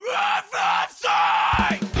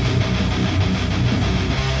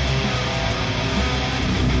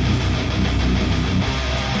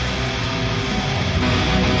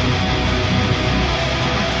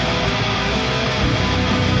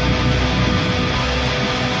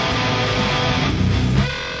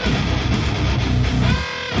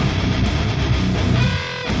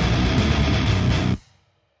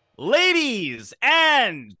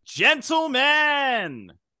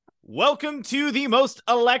Gentlemen, welcome to the most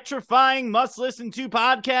electrifying must-listen to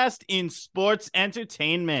podcast in sports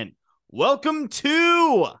entertainment. Welcome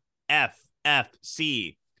to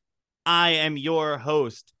FFC. I am your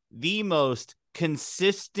host, the most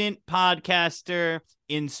consistent podcaster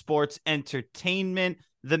in sports entertainment,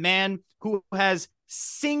 the man who has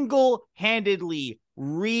single-handedly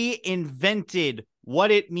reinvented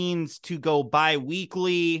what it means to go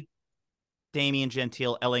bi-weekly, Damian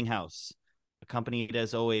Gentile Ellinghaus, accompanied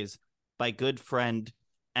as always by good friend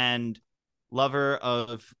and lover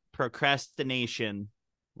of procrastination,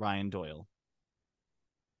 Ryan Doyle.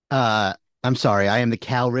 I'm sorry. I am the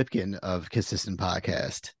Cal Ripken of Consistent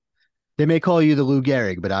Podcast. They may call you the Lou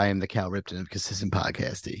Gehrig, but I am the Cal Ripken of Consistent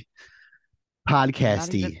Podcasty.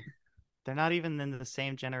 They're not even in the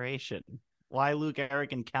same generation. Why Lou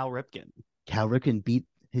Gehrig and Cal Ripken? Cal Ripken beat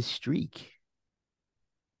his streak.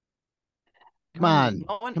 Come on.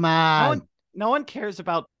 No one cares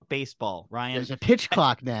about baseball, Ryan. There's a pitch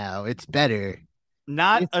clock now. It's better.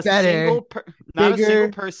 Not It's a better.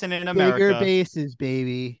 single person in America. Bigger bases,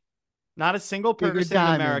 baby. Not a single Bigger person in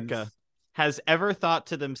diamonds. America has ever thought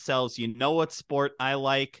to themselves, you know what sport I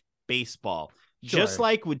like? Baseball. Sure. Just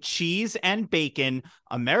like with cheese and bacon,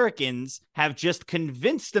 Americans have just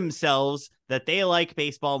convinced themselves that they like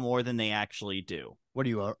baseball more than they actually do. What are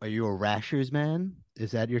you? Are you a Rashers man?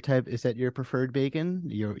 Is that your type? Is that your preferred bacon?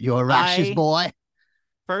 You're a Rashers boy.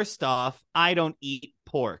 First off, I don't eat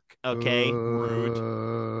pork. Okay,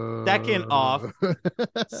 rude.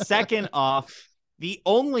 Second off, the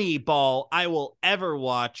only ball I will ever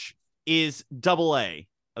watch is Double-A.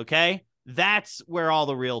 Okay, that's where all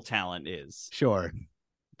the real talent is. Sure.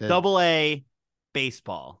 Double-A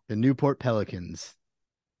baseball. The Newport Pelicans.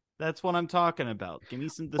 That's what I'm talking about. Give me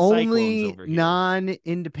the Only Cyclones over here.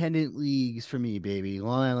 Non-independent leagues for me, baby.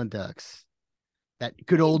 Long Island Ducks. That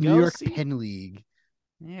good old New York Penn League.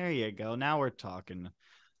 There you go. Now we're talking.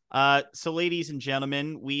 So, ladies and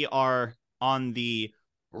gentlemen, we are on the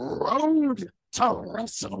road to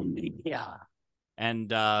WrestleMania,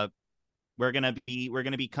 and we're gonna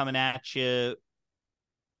be coming at you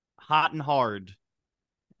hot and hard,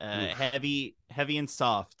 heavy and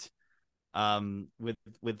soft.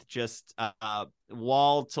 With just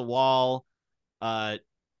wall to wall,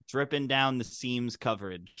 dripping down the seams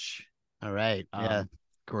coverage. All right, yeah,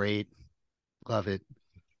 great, love it.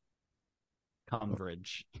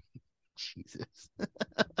 Coverage. Jesus.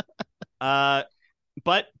 But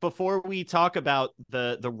before we talk about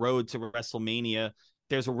the road to WrestleMania,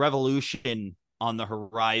 there's a revolution on the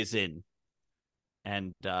horizon,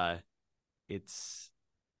 and it's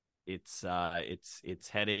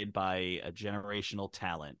headed by a generational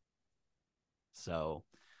talent. So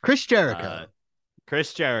Chris Jericho.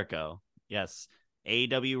 Yes.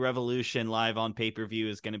 AEW Revolution live on pay-per-view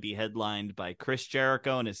is going to be headlined by Chris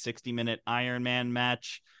Jericho in his 60-minute Iron Man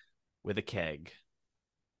match with a keg.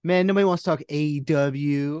 Man, nobody wants to talk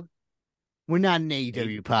AEW. We're not an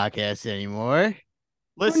AEW podcast anymore.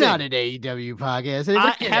 Listen, we're not an AEW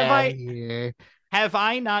podcast. Have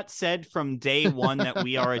I not said from day one that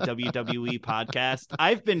we are a WWE podcast?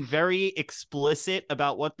 I've been very explicit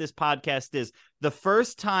about what this podcast is. The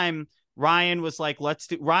first time Ryan was like,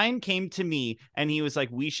 Ryan came to me and he was like,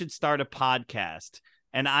 we should start a podcast.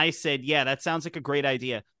 And I said, yeah, that sounds like a great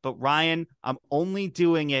idea. But Ryan, I'm only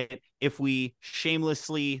doing it if we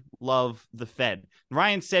shamelessly love the Fed. And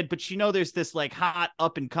Ryan said, but you know, there's this like hot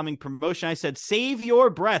up and coming promotion. I said, save your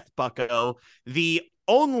breath, bucko. The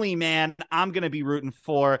only man I'm going to be rooting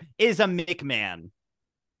for is a McMahon.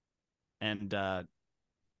 And I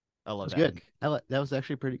love that. Good. That was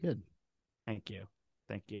actually pretty good. Thank you.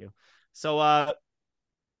 So,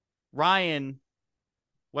 Ryan,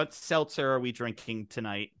 what seltzer are we drinking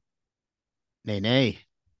tonight? Nay.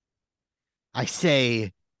 I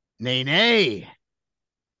say nay.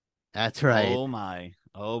 That's right. Oh my.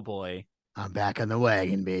 Oh boy. I'm back on the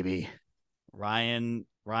wagon, baby. Ryan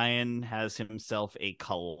has himself a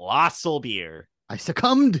colossal beer. I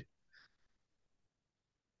succumbed.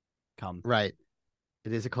 Right.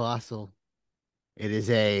 It is a colossal. It is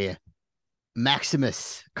a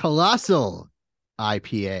Maximus Colossal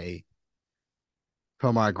IPA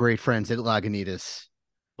from our great friends at Lagunitas.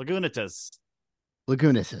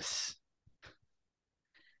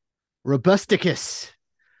 Robusticus.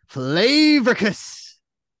 Flavoricus.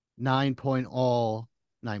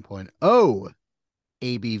 9.0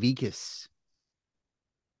 ABVicus.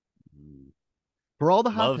 For all the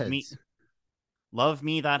hopheads. Love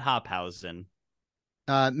me that Hophausen.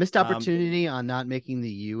 Missed opportunity on not making the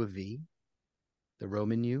U a V. The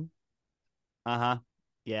Roman U. Yeah.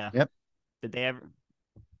 Yep. Did they ever?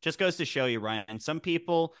 Just goes to show you, Ryan. Some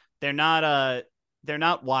people, they're not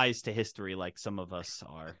wise to history like some of us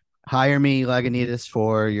are. Hire me, Lagunitas,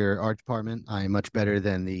 for your art department. I am much better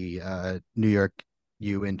than the New York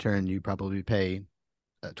U intern you probably pay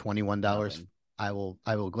 $21. Nothing. I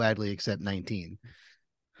will gladly accept 19.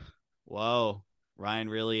 Whoa, Ryan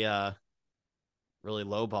really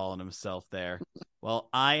lowballing himself there. Well,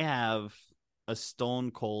 I have a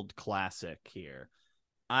stone cold classic here.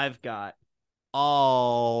 I've got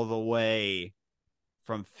all the way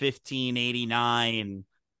from 1589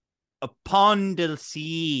 upon the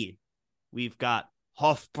sea. We've got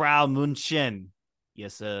Hofbrau München.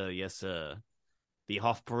 Yes, sir. Yes, sir. The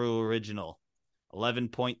Hofbräu original.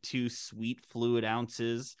 11.2 sweet fluid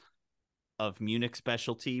ounces of Munich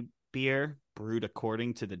specialty beer brewed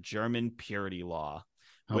according to the German purity law.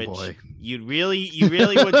 Oh, which boy. you really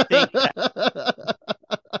would think that,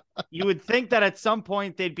 you would think that at some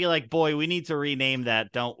point they'd be like, boy, we need to rename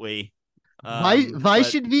that, don't we? Why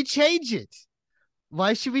should we change it?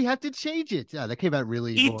 Why should we have to change it? Yeah, that came out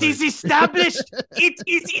really. It is established. It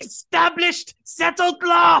is established. Settled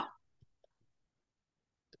law.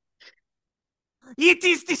 It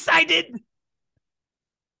is decided.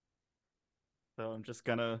 So I'm just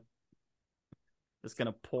gonna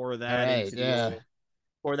pour that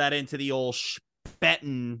into the old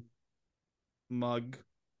Spetten mug.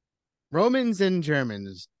 Romans and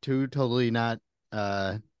Germans, two totally not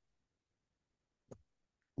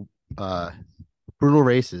brutal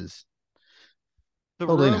races. The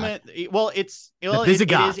totally Roman, well, it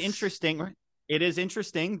is interesting. Right? It is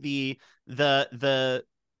interesting. The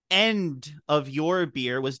end of your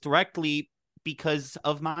beer was directly because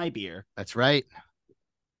of my beer. That's right.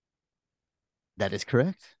 That is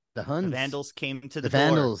correct. The Huns. The Vandals came to the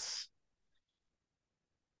Vandals.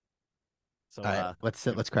 So all right, let's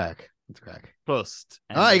crack. Let's crack. Prost.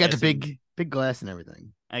 Oh, you got the big glass and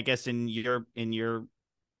everything. I guess in your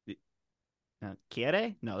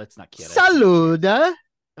Chiere? No, that's not Chiere. Salud.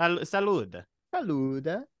 Salud.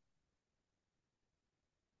 Salud.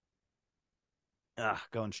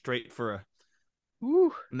 Going straight for a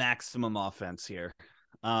maximum offense here.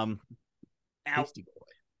 Tasty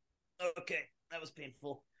boy. Okay, that was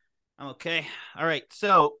painful. I'm okay. All right,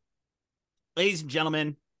 so, ladies and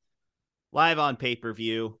gentlemen, live on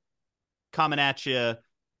pay-per-view, coming at you,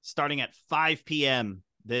 starting at 5 p.m.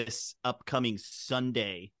 this upcoming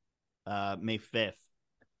Sunday, May 5th.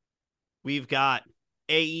 We've got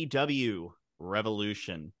AEW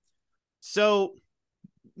Revolution. So,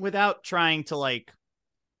 without trying to,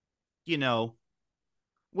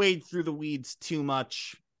 wade through the weeds too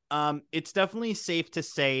much, it's definitely safe to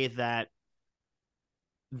say that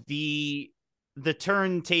the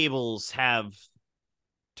turntables have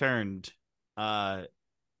turned over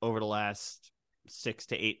the last 6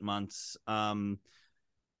 to 8 months.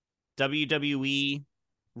 WWE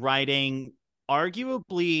riding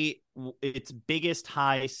arguably its biggest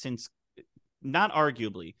high since, not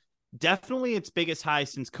arguably, definitely its biggest high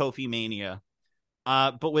since Kofi Mania.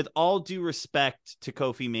 But with all due respect to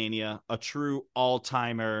Kofi Mania, a true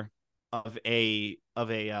all-timer of a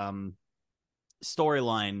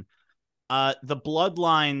storyline, the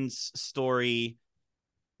Bloodlines story,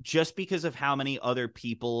 just because of how many other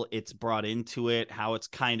people it's brought into it, how it's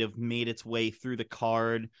kind of made its way through the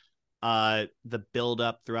card, the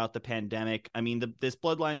build-up throughout the pandemic. I mean, this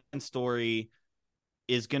Bloodline story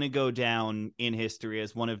is going to go down in history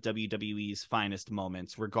as one of WWE's finest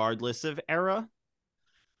moments, regardless of era.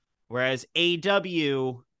 Whereas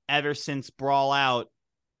AEW, ever since Brawl Out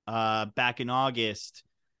back in August,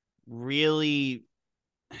 really,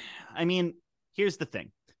 I mean, here's the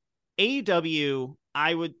thing. AEW,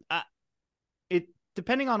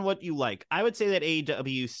 depending on what you like, I would say that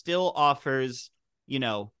AEW still offers,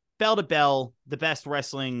 bell to bell, the best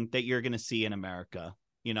wrestling that you're going to see in America.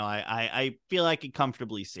 I feel I could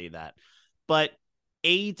comfortably say that. But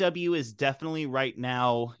AEW is definitely right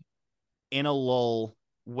now in a lull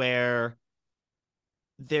where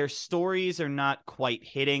their stories are not quite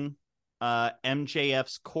hitting.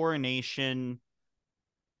 MJF's coronation,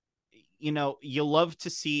 you love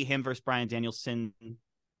to see him versus Bryan Danielson,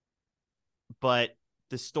 but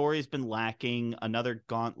the story's been lacking. Another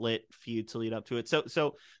gauntlet feud to lead up to it.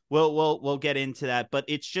 So we'll get into that, but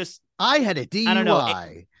it's just, I had a DUI. I don't know.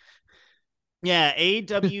 Yeah,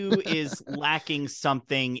 AEW is lacking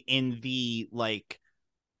something in the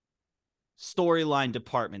storyline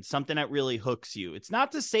department, something that really hooks you. It's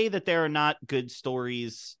not to say that there are not good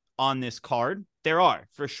stories on this card. There are,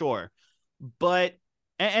 for sure. But,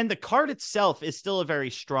 and the card itself is still a very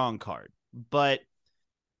strong card, but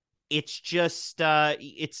it's just,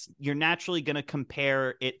 you're naturally going to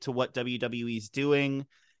compare it to what WWE's doing.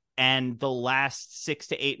 And the last 6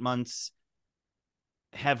 to 8 months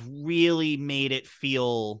have really made it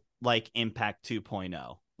feel like Impact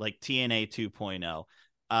 2.0, like TNA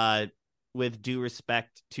 2.0, with due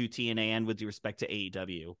respect to TNA and with due respect to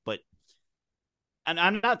AEW. But and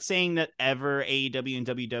I'm not saying that ever AEW and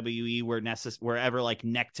WWE were ever like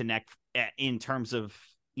neck to neck in terms of,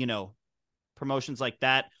 promotions like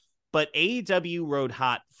that. But AEW rode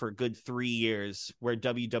hot for a good 3 years where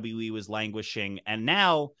WWE was languishing. And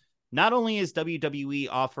now not only is WWE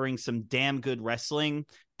offering some damn good wrestling,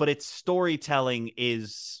 but its storytelling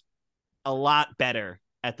is a lot better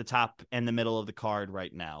at the top and the middle of the card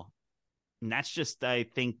right now. And that's just, I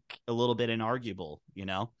think, a little bit inarguable,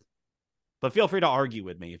 But feel free to argue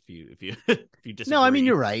with me if you if you disagree. No, I mean,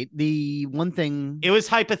 you're right. The one thing, it was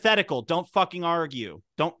hypothetical. Don't fucking argue.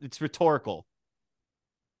 It's rhetorical.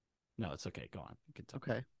 No, it's okay. Go on.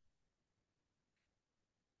 Okay.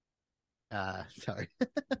 Sorry.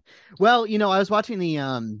 Well, I was watching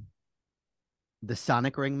the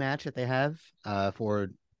Sonic Ring match that they have for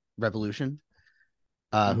Revolution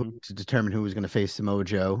to determine who was going to face Samoa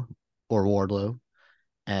Joe or Wardlow,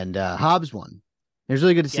 and Hobbs won. It was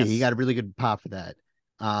really good to see. Yes. He got a really good pop for that.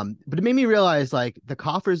 But it made me realize like the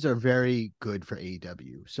coffers are very good for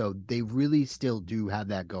AEW, so they really still do have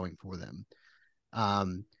that going for them.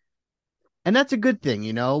 And that's a good thing,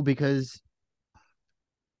 because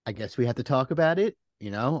I guess we have to talk about it,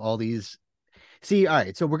 all these. See, all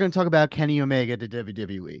right, so we're going to talk about Kenny Omega to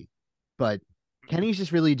WWE, but Kenny's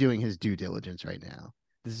just really doing his due diligence right now.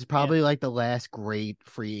 This is probably like the last great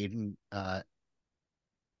free agent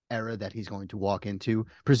era that he's going to walk into,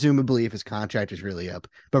 presumably if his contract is really up.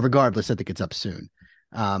 But regardless, I think it's up soon.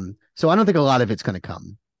 So I don't think a lot of it's going to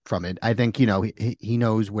come from it. I think, he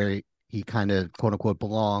knows where he kind of quote unquote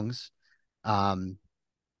belongs.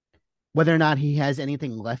 Whether or not he has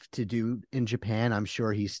anything left to do in Japan, I'm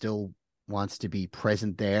sure he still wants to be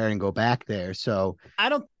present there and go back there. So I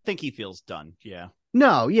don't think he feels done. Yeah.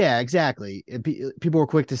 No, yeah, exactly. People were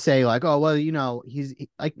quick to say like, oh, well, he's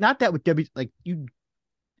like, not that with like you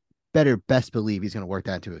better best believe he's going to work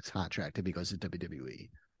that into his contract if he goes to WWE.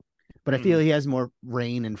 But I feel he has more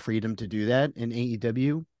reign and freedom to do that in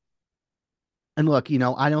AEW. And look,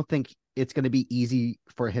 I don't think it's going to be easy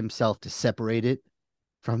for himself to separate it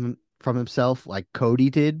from himself like Cody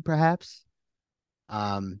did, perhaps.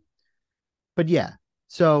 But yeah,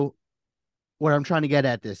 so what I'm trying to get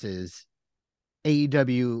at this is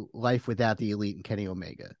AEW life without the Elite and Kenny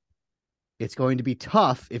Omega. It's going to be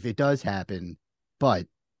tough if it does happen, but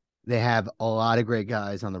they have a lot of great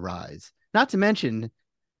guys on the rise. Not to mention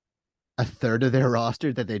a third of their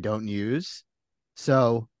roster that they don't use.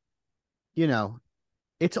 So,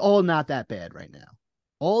 it's all not that bad right now.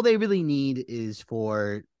 All they really need is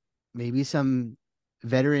for maybe some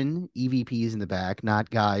veteran EVPs in the back, not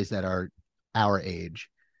guys that are our age.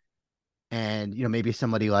 And, maybe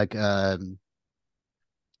somebody like a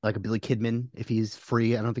Billy Kidman, if he's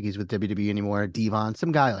free. I don't think he's with WWE anymore. Devon,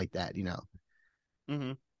 some guy like that,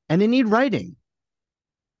 Mm-hmm. And they need writing.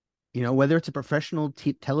 Whether it's a professional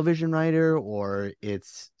television writer or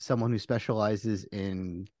it's someone who specializes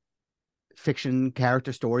in fiction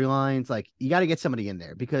character storylines, like you got to get somebody in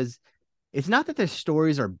there because it's not that their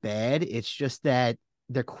stories are bad. It's just that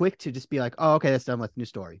they're quick to just be like, oh, okay, that's done with new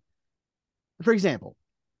story. For example,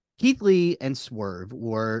 Keith Lee and Swerve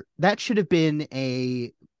that should have been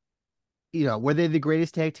were they the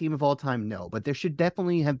greatest tag team of all time? No, but there should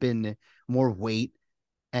definitely have been more weight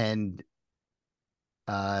and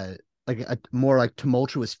like a more like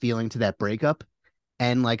tumultuous feeling to that breakup.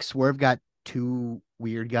 And like Swerve got two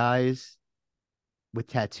weird guys with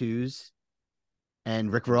tattoos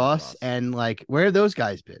and Rick Ross. And like, where have those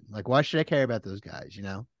guys been? Like, why should I care about those guys,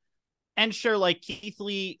 And sure, like Keith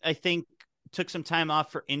Lee, I think took some time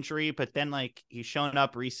off for injury, but then like he's shown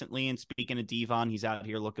up recently, and speaking of Devon, he's out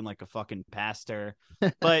here looking like a fucking pastor.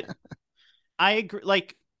 But I agree,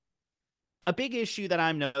 like a big issue that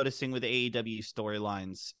I'm noticing with AEW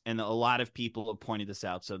storylines, and a lot of people have pointed this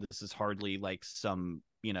out, so this is hardly like some,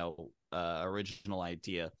 original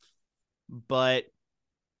idea, but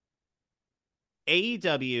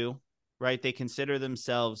AEW, right, they consider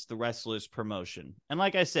themselves the wrestlers promotion. And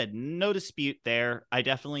like I said, no dispute there. I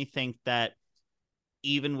definitely think that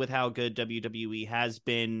even with how good WWE has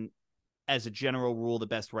been, as a general rule, the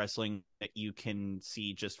best wrestling that you can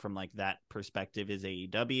see just from like that perspective is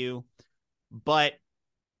AEW. But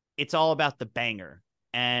it's all about the banger,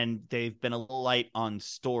 and they've been a little light on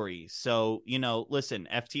story. So, listen,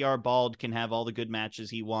 FTR Bald can have all the good matches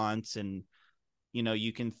he wants, and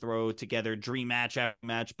you can throw together dream match after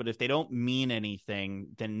match, but if they don't mean anything,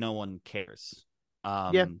 then no one cares.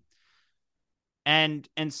 Yeah. And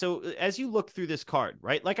so as you look through this card,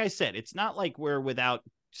 right? Like I said, it's not like we're without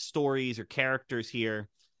stories or characters here.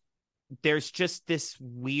 There's just this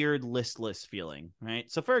weird listless feeling,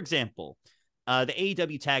 right? So for example, the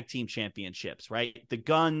AEW Tag Team Championships, right? The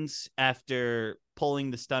Guns, after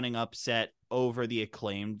pulling the stunning upset over the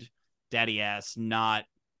Acclaimed, Daddy Ass not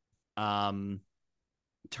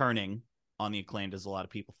turning on the Acclaimed as a lot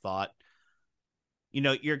of people thought.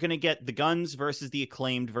 You're going to get the Guns versus the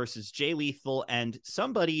Acclaimed versus Jay Lethal and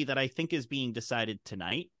somebody that I think is being decided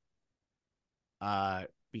tonight.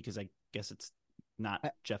 Because I guess it's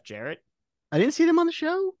not Jeff Jarrett. I didn't see them on the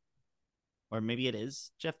show. Or maybe it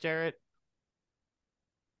is Jeff Jarrett.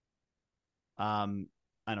 I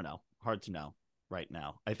don't know. Hard to know right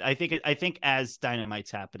now. I think as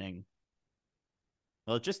Dynamite's happening.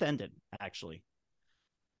 Well, it just ended, actually.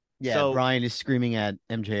 Yeah, so, Brian is screaming at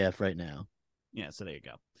MJF right now. Yeah, so there you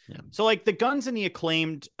go. Yeah. So like the Guns and the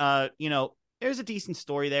Acclaimed, there's a decent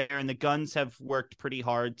story there, and the Guns have worked pretty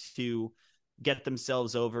hard to get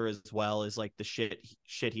themselves over as well as like the shit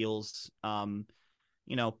heels.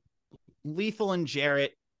 Lethal and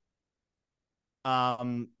Jarrett.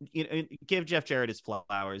 Give Jeff Jarrett his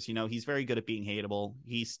flowers. He's very good at being hateable.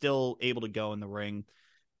 He's still able to go in the ring,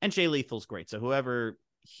 and Jay Lethal's great. So whoever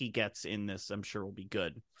he gets in this, I'm sure will be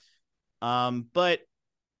good. But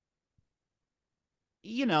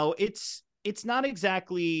it's not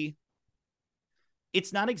exactly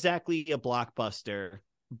a blockbuster,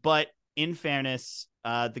 but in fairness,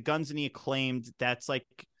 the Guns and the Acclaimed, that's like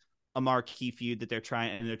a marquee feud that they're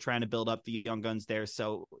trying to build up the Young Guns there.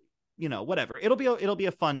 So, whatever. It'll be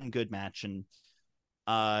a fun, good match. And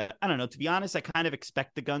I don't know, to be honest, I kind of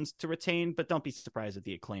expect the Guns to retain, but don't be surprised if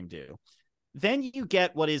the Acclaimed do. Then you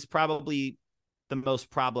get what is probably the most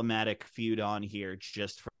problematic feud on here,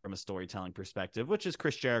 just from a storytelling perspective, which is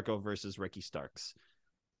Chris Jericho versus Ricky Starks.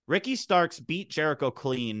 Ricky Starks beat Jericho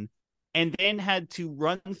clean and then had to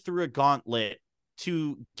run through a gauntlet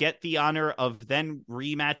to get the honor of then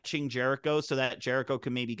rematching Jericho so that Jericho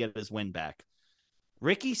can maybe get his win back.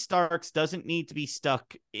 Ricky Starks doesn't need to be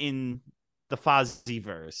stuck in the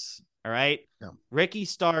Fozzyverse, all right? No. Ricky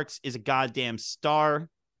Starks is a goddamn star,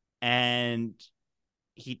 and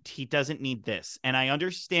he doesn't need this. And I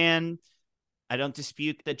understand, I don't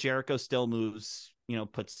dispute that Jericho still moves,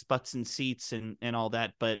 puts butts in seats and all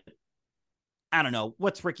that, but I don't know,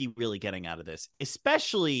 what's Ricky really getting out of this?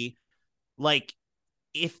 Especially like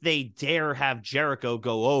if they dare have Jericho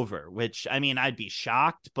go over, which I mean, I'd be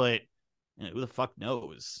shocked, but who the fuck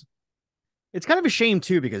knows? It's kind of a shame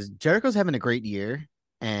too, because Jericho's having a great year,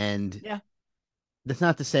 and yeah, that's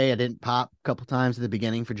not to say I didn't pop a couple times at the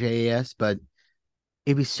beginning for JAS, but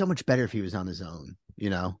it'd be so much better if he was on his own,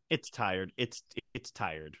 It's tired. It's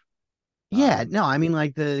tired. Yeah, no, I mean,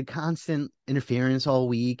 like the constant interference all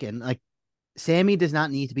week, and like Sammy does not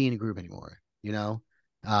need to be in a group anymore,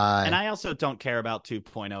 and I also don't care about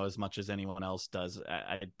 2.0 as much as anyone else does.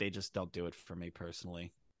 They just don't do it for me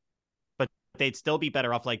personally. But they'd still be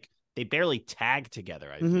better off. Like, they barely tag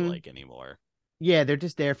together, I feel like, anymore. Yeah, they're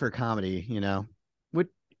just there for comedy, What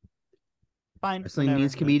fine. Wrestling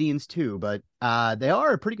needs comedians too, but they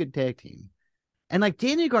are a pretty good tag team. And like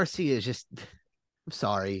Daniel Garcia is just, I'm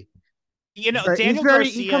sorry. Daniel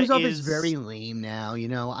Garcia he comes off as very lame now,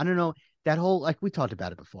 I don't know. That whole, like, we talked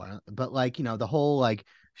about it before, but like, the whole like,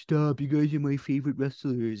 stop, you guys are my favorite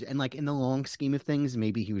wrestlers. And like in the long scheme of things,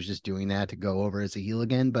 maybe he was just doing that to go over as a heel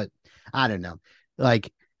again, but I don't know.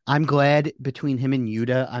 Like, I'm glad between him and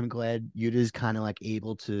Yuta, I'm glad Yuta's kind of like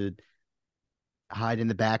able to hide in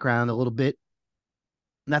the background a little bit.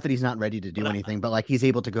 Not that he's not ready to do anything, but like he's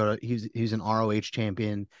able to go to, he's an ROH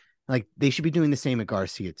champion. Like, they should be doing the same at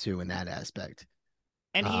Garcia too in that aspect.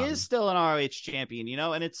 And he is still an ROH champion,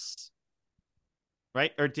 and it's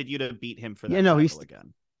right. Or did Yuta beat him for that? Yeah, no, he's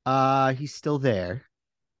again. He's still there.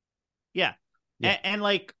 Yeah. And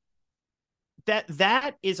like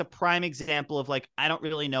that is a prime example of like, I don't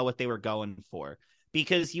really know what they were going for,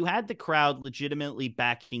 because you had the crowd legitimately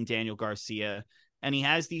backing Daniel Garcia, and he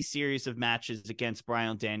has these series of matches against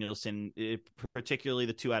Bryan Danielson, particularly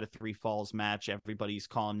the 2 out of 3 falls match. Everybody's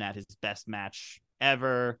calling that his best match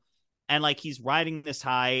ever. And like, he's riding this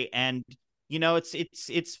high, and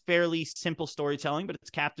it's fairly simple storytelling, but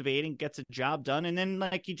it's captivating, gets a job done. And then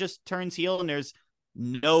like, he just turns heel, and there's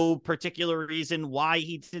no particular reason why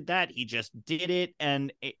he did that. He just did it,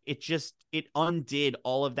 and it undid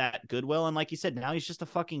all of that goodwill. And like you said, now he's just a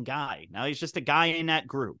fucking guy. Now he's just a guy in that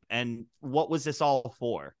group. And what was this all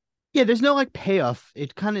for? Yeah, there's no like payoff.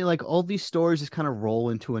 It kind of like all these stories just kind of roll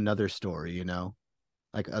into another story,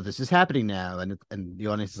 like, oh, this is happening now, and the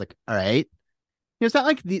audience is like, all right. It's not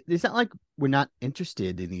like we're not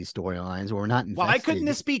interested in these storylines or we're not Why couldn't invested.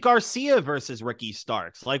 this be Garcia versus Ricky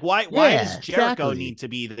Starks? Like, why does Jericho exactly. need to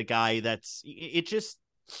be the guy that's it just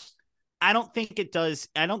I don't think it does.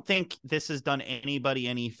 I don't think this has done anybody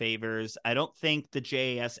any favors. I don't think the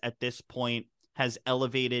JAS at this point has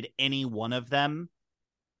elevated any one of them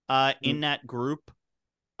in that group.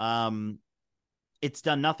 It's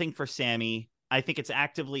done nothing for Sammy. I think it's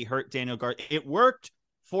actively hurt Daniel Garcia. It worked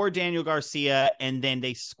for Daniel Garcia, and then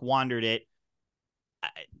they squandered it.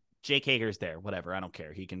 Jake Hager's there. Whatever. I don't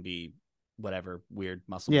care. He can be whatever weird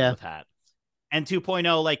muscle man with hat. And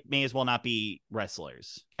 2.0 like may as well not be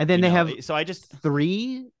wrestlers. And then they have so I just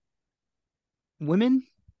 3 women.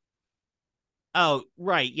 Oh,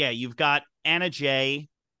 right. Yeah, you've got Anna Jay,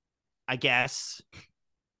 I guess.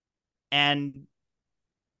 And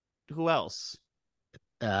who else?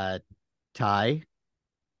 Tay.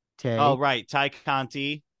 Oh, right. Ty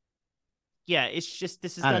Conti. Yeah, it's just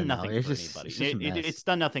this has done nothing for anybody. It's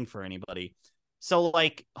done nothing for anybody. So,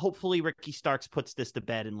 like, hopefully Ricky Starks puts this to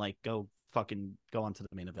bed and like go on to the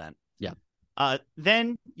main event. Yeah.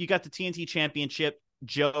 Then you got the TNT Championship,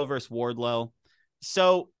 Joe versus Wardlow.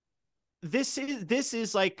 So this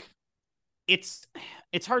is like it's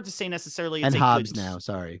hard to say necessarily. It's and Hobbs now.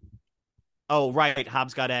 Sorry. Oh, right.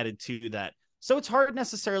 Hobbs got added to that. So it's hard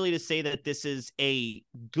necessarily to say that this is a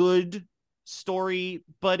good story,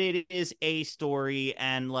 but it is a story.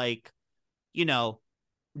 And like,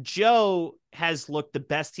 Joe has looked the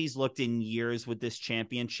best he's looked in years with this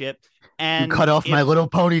championship. And you cut off my little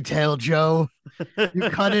ponytail, Joe. You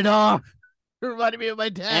cut it off. It reminded me of my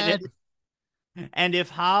dad. And if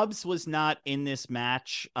Hobbs was not in this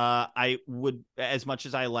match, I would, as much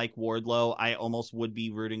as I like Wardlow, I almost would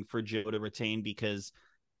be rooting for Joe to retain because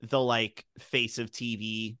the like face of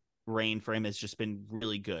TV reign for him has just been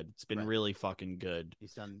really good. It's been really fucking good.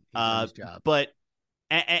 He's done his job. But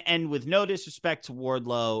and with no disrespect to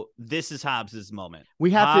Wardlow, this is Hobbs's moment. You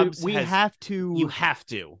have to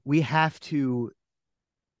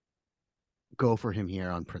go for him here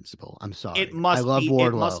on principle. I'm sorry. It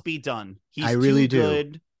must be done. I really do.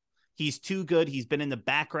 Good. He's too good. He's been in the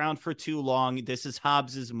background for too long. This is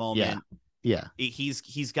Hobbs's moment. Yeah.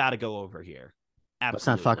 He's got to go over here. Absolutely. Let's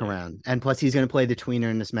not fuck around. And plus he's going to play the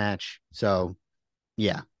tweener in this match. So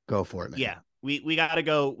yeah, go for it, man. Yeah. We got to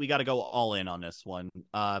go all in on this one.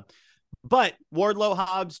 But Wardlow,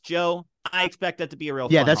 Hobbs, Joe, I expect that to be a real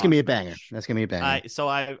fun that's going to be a banger. Match. That's going to be a banger.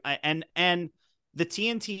 And the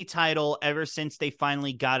TNT title, ever since they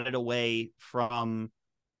finally got it away from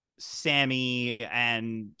Sammy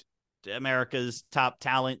and America's top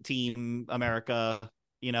talent team,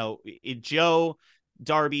 Joe,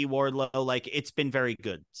 Darby, Wardlow, like it's been very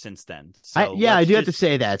good since then. So I do have to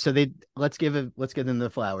say that. So let's give them the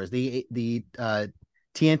flowers. The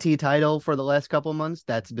TNT title for the last couple of months,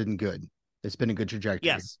 that's been good. It's been a good trajectory.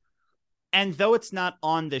 Yes. And though it's not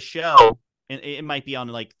on the show, it might be on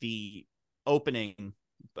like the opening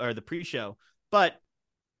or the pre-show, but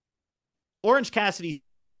Orange Cassidy's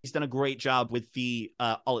done a great job with the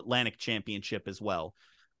All Atlantic Championship as well.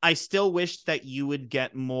 I still wish that you would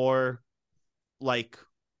get more like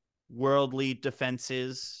worldly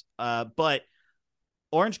defenses, but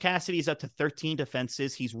Orange Cassidy's up to 13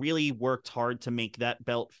 defenses. He's really worked hard to make that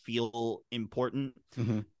belt feel important.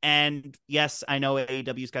 Mm-hmm. And yes, I know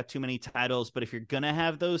AEW's got too many titles, but if you're gonna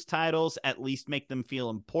have those titles, at least make them feel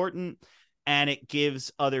important. And it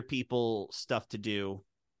gives other people stuff to do,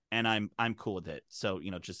 and I'm cool with it. So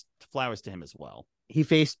just flowers to him as well. He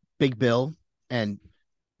faced Big Bill, and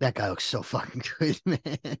that guy looks so fucking good,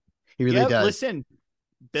 man. He really does. Listen,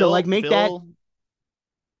 Bill, so like make that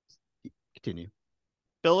continue.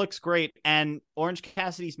 Bill looks great, and Orange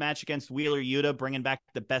Cassidy's match against Wheeler Yuta, bringing back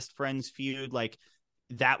the best friends feud, like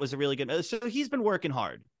that was a really good. So he's been working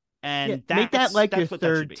hard. And make that like your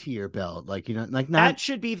third tier belt, like like not that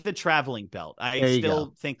should be the traveling belt. I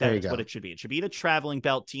still think that's what it should be. It should be the traveling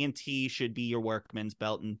belt. TNT should be your workman's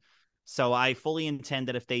belt, and so I fully intend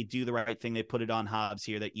that if they do the right thing, they put it on Hobbs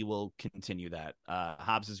here, that you will continue that.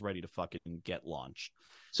 Hobbs is ready to fucking get launched.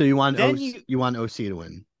 So you want you want OC to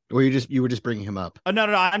win, or you were just bringing him up? Oh, no.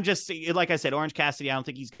 I'm just like I said, Orange Cassidy. I don't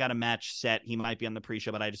think he's got a match set. He might be on the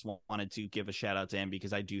pre-show, but I just wanted to give a shout out to him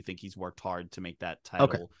because I do think he's worked hard to make that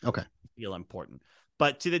title feel important.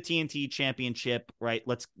 But to the TNT Championship, right?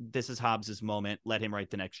 This is Hobbs's moment. Let him write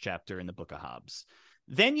the next chapter in the book of Hobbs.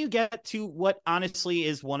 Then you get to what honestly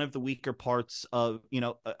is one of the weaker parts of,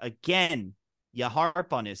 again, you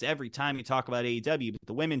harp on this every time you talk about AEW, but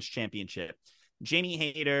the Women's Championship. Jamie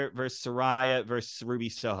Hayter versus Saraya versus Ruby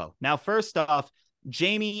Soho. Now, first off,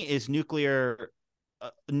 Jamie is nuclear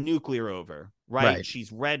over, right?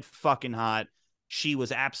 She's red fucking hot. She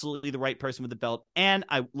was absolutely the right person with the belt. And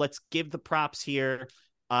let's give the props here.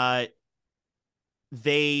 Britt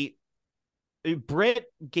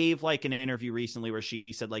gave like an interview recently where she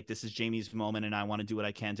said like, this is Jamie's moment and I want to do what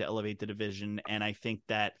I can to elevate the division. And I think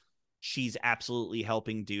that she's absolutely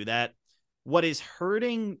helping do that. What is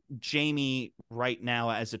hurting Jamie right now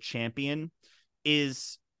as a champion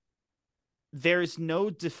is there's no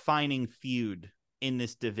defining feud in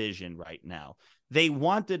this division right now. They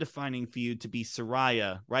want the defining feud to be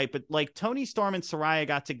Saraya, right? But like Toni Storm and Saraya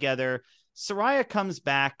got together. Saraya comes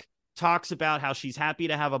back, talks about how she's happy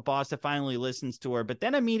to have a boss that finally listens to her, but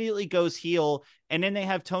then immediately goes heel. And then they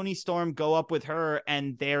have Toni Storm go up with her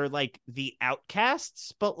and they're like the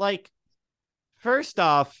outcasts. But like, first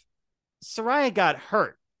off, Saraya got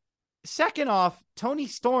hurt. Second off, Toni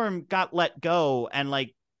Storm got let go and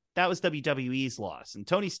like that was WWE's loss. And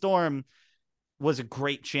Toni Storm was a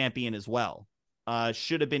great champion as well.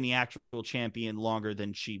 Should have been the actual champion longer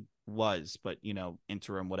than she was, but you know,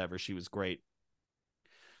 interim, whatever, she was great.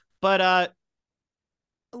 But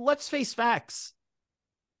let's face facts.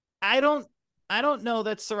 I don't know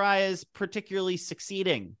that Saraya is particularly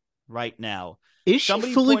succeeding right now. Is she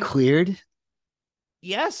fully cleared?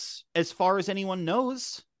 Yes, as far as anyone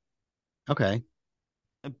knows. Okay.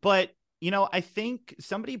 But, you know, I think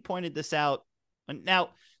somebody pointed this out. Now,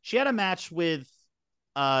 she had a match with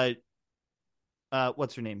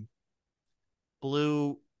what's her name?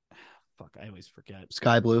 Blue. Fuck, I always forget.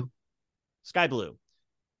 Sky Blue.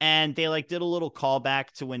 And they like did a little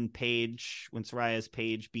callback to when Saraya's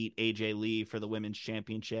Paige beat AJ Lee for the women's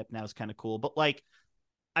championship. Now it's kind of cool. But like,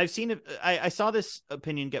 I've seen it. I saw this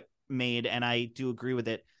opinion get made and I do agree with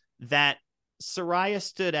it, that Saraya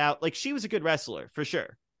stood out. Like, she was a good wrestler for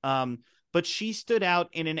sure. But she stood out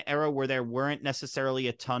in an era where there weren't necessarily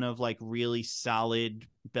a ton of like really solid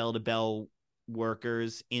bell to bell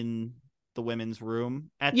workers in the women's room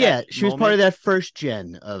at that she was part of that first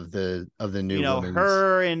gen of the new, you know, women's.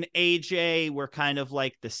 Her and AJ were kind of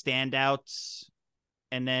like the standouts,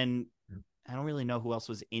 and then I don't really know who else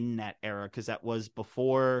was in that era because that was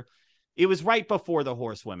before, it was right before the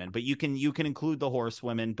Horsewomen, but you can include the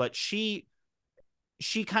Horsewomen. But she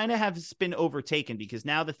kind of has been overtaken because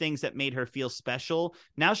now the things that made her feel special,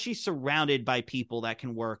 now she's surrounded by people that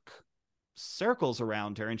can work circles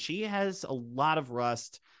around her, and she has a lot of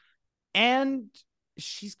rust. And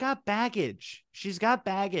she's got baggage.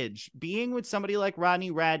 Being with somebody like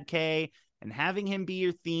Rodney Radke and having him be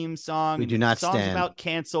your theme song. We do not songs stand about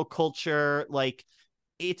cancel culture. Like,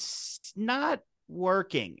 it's not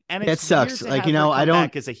working. And it sucks. Like, you know, I don't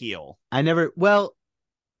back as a heel.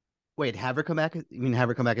 Wait, have her come back? You mean have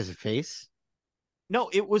her come back as a face? No,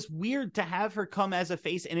 it was weird to have her come as a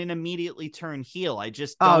face and then immediately turn heel. I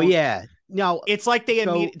just don't... Oh yeah, no. It's like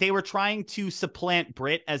they were trying to supplant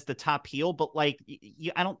Britt as the top heel, but like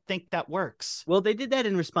I don't think that works. Well, they did that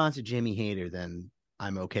in response to Jamie Hayter. Then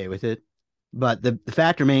I'm okay with it. But the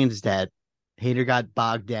fact remains is that Hayter got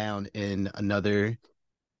bogged down in another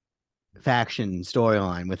faction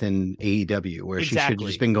storyline within AEW where she should have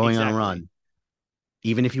just been going on a run.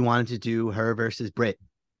 Even if you wanted to do her versus Britt.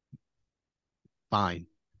 Fine.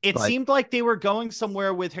 It seemed like they were going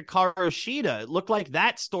somewhere with Hikaru Shida. It looked like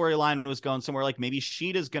that storyline was going somewhere. Like maybe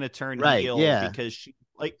Shida's going to turn heel because she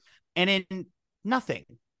like, and then nothing,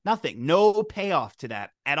 no payoff to that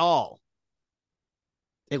at all.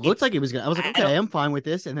 It looked like it was going to, I was like, okay, I'm fine with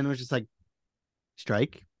this. And then it was just like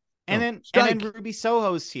strike. And then Ruby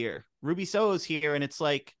Soho's here. And it's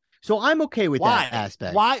like, so I'm okay with that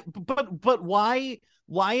aspect. Why? But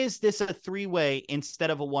why is this a three-way instead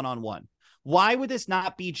of a one-on-one? Why would this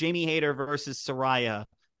not be Jamie Hayter versus Saraya?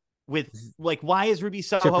 With like, why is Ruby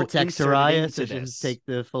Soho to protect Saraya so she doesn't take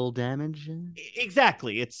the full damage?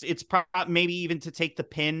 Exactly. It's maybe even to take the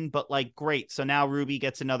pin, but like, great. So now Ruby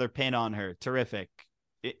gets another pin on her. Terrific.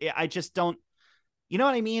 I just don't. You know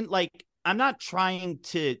what I mean? Like, I'm not trying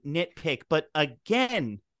to nitpick, but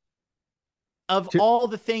again, of all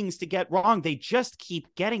the things to get wrong, they just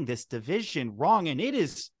keep getting this division wrong, and it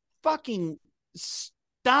is fucking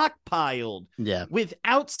stockpiled with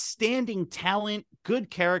outstanding talent,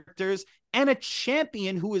 good characters, and a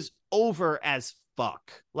champion who is over as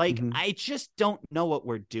fuck. Like, I just don't know what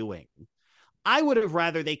we're doing. I would have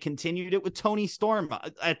rather they continued it with Toni Storm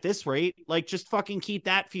at this rate. Like, just fucking keep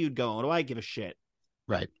that feud going. What do I give a shit?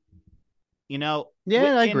 Right. You know?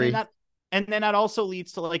 Yeah, I agree. And then that also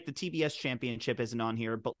leads to like the TBS championship isn't on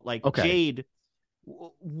here, but like Jade,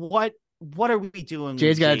 what are we doing?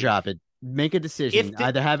 Jade's got to drop it. Make a decision.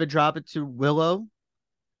 Either have it drop it to Willow,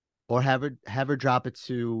 or have her drop it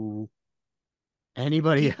to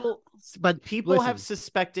anybody. but people listen, have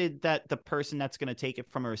suspected that the person that's going to take it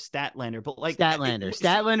from her is Statlander, but like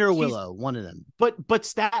Statlander or Willow, one of them. But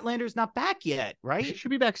Statlander's not back yet, right? She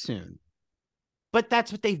should be back soon. But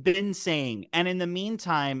that's what they've been saying. And in the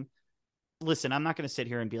meantime, listen, I'm not going to sit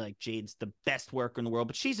here and be like Jade's the best worker in the world,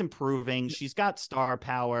 but she's improving. She's got star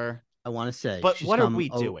power. I want to say, but what are we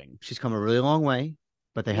doing? She's come a really long way,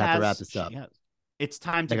 but they have to wrap this up. It's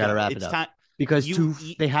time to They got to wrap it up because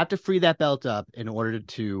they have to free that belt up in order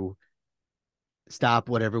to stop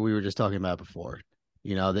whatever we were just talking about before.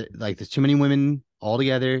 You know, that like there's too many women all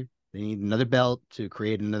together. They need another belt to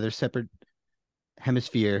create another separate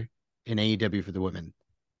hemisphere in AEW for the women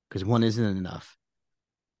because one isn't enough.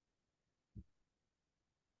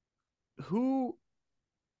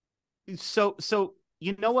 So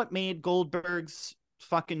you know what made Goldberg's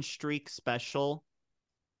fucking streak special?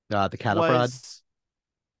 The cattle prod.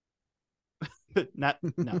 No.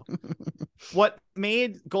 What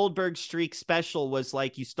made Goldberg's streak special was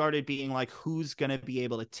like you started being like, who's gonna be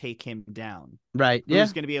able to take him down? Right.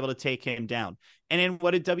 Who's gonna be able to take him down? And then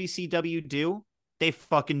what did WCW do? They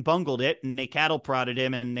fucking bungled it and they cattle prodded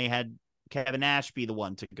him and they had Kevin Nash be the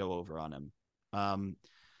one to go over on him.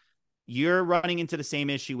 You're running into the same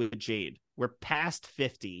issue with Jade. We're past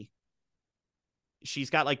 50. She's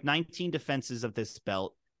got like 19 defenses of this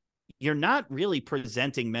belt. You're not really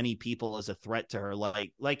presenting many people as a threat to her.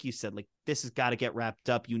 Like you said, like this has got to get wrapped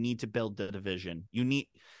up. You need to build the division.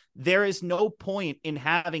 There is no point in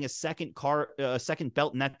having a second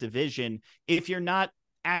belt in that division if you're not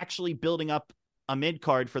actually building up a mid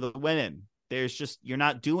card for the women. You're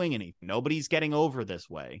not doing anything. Nobody's getting over this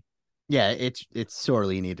way. Yeah, it's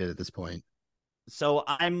sorely needed at this point. So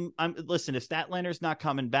I'm listen, if Statlander's not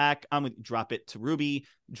coming back, I'm gonna drop it to Ruby,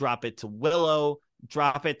 drop it to Willow,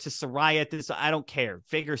 drop it to Saraya. I don't care.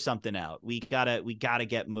 Figure something out. We gotta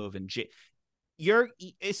get moving.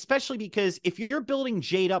 Especially because if you're building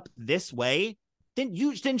Jade up this way, then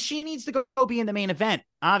she needs to go be in the main event,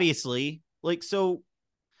 obviously. Like so.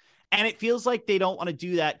 And it feels like they don't want to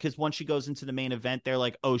do that because once she goes into the main event, they're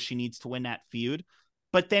like, oh, she needs to win that feud.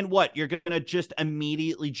 But then what? You're going to just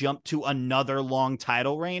immediately jump to another long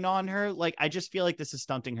title reign on her? Like, I just feel like this is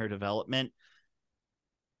stunting her development.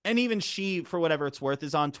 And even she, for whatever it's worth,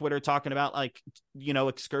 is on Twitter talking about, like, you know,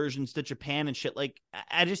 excursions to Japan and shit. Like,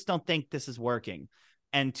 I just don't think this is working.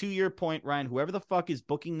 And to your point, Ryan, whoever the fuck is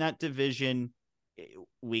booking that division,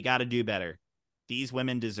 we got to do better. These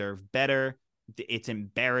women deserve better. It's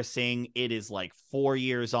embarrassing. It is like 4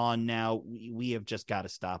 years on now. We have just got to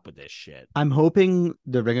stop with this shit. I'm hoping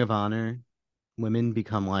the Ring of Honor women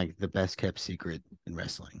become like the best kept secret in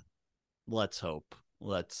wrestling. Let's hope.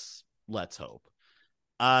 Let's hope.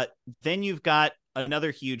 Then you've got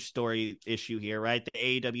another huge story issue here, right?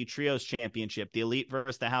 The AEW Trios Championship, the Elite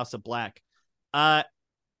versus the House of Black. I'll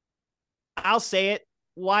say it.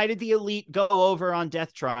 Why did the Elite go over on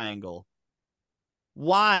Death Triangle?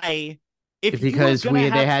 Why? Because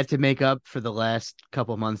they had to make up for the last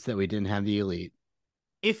couple months that we didn't have the Elite.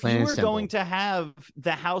 If you were going to have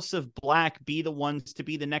the House of Black be the ones to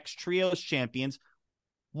be the next Trios champions,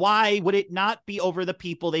 why would it not be over the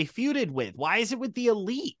people they feuded with? Why is it with the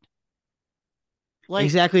Elite? Like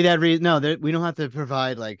exactly that reason. No, we don't have to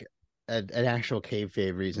provide like an actual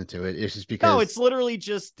kayfabe reason to it. It's just because it's literally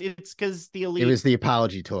just it's because the Elite. It was the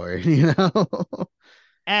apology tour, you know.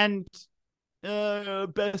 And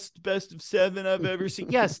best of 7 I've ever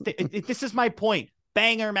seen. Yes, this is my point.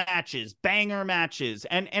 Banger matches.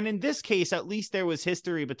 And in this case, at least there was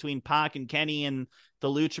history between Pac and Kenny and the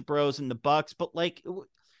Lucha Bros and the Bucks. But like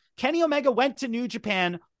Kenny Omega went to New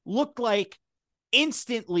Japan, looked like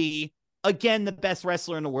instantly again the best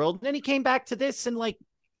wrestler in the world. And then he came back to this and like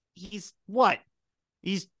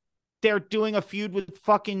they're doing a feud with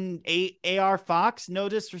fucking AR Fox. No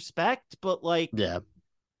disrespect, but like yeah.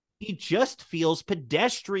 He just feels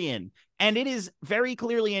pedestrian, and it is very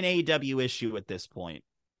clearly an AEW issue at this point.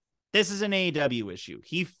 This is an AEW issue.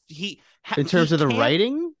 In terms of the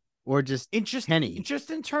writing, or just Kenny?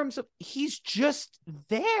 Just in terms of he's just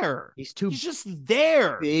there. He's just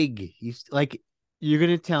there. Big. He's like, you're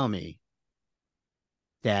gonna tell me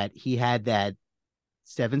that he had that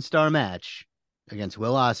 7-star match against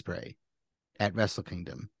Will Ospreay at Wrestle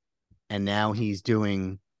Kingdom, and now he's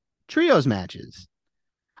doing trios matches.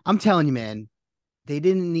 I'm telling you, man, they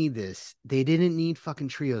didn't need this. They didn't need fucking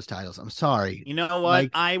trios titles. I'm sorry. You know what?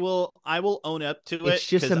 Like, I will own up to it. It's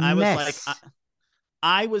just a mess.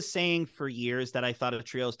 I was saying for years that I thought a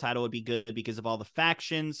trios title would be good because of all the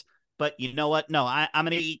factions. But you know what? No, I'm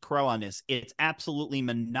going to eat crow on this. It's absolutely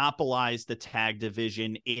monopolized the tag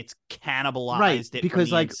division. It's cannibalized it because,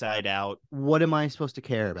 from the inside out. What am I supposed to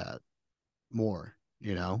care about more?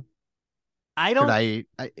 You know? I But don't.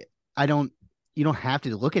 I don't. You don't have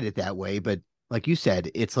to look at it that way. But like you said,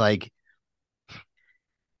 it's like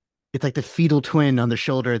the fetal twin on the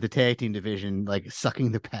shoulder of the tag team division, like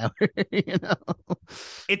sucking the power. You know.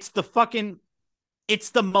 It's the fucking.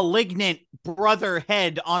 It's the malignant brother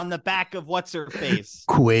head on the back of what's her face.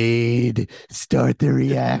 Quaid, start the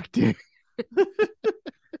reactor.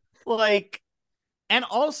 Like, and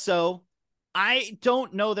also, I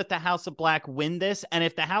don't know that the House of Black win this. And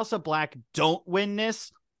if the House of Black don't win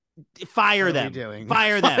this, fire them.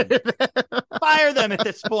 Fire them. Fire them at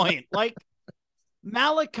this point. Like,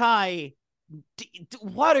 Malachi,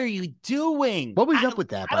 what are you doing? What was up with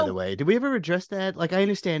that, by the way? Did we ever address that? Like, I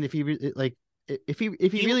understand if he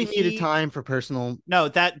really needed time for personal. No,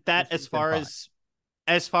 that as far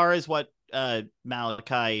as what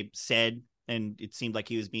Malachi said, and it seemed like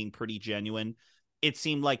he was being pretty genuine. It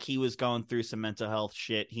seemed like he was going through some mental health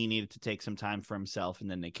shit. He needed to take some time for himself,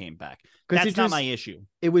 and then they came back. That's not my issue.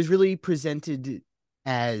 It was really presented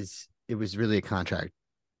as it was really a contract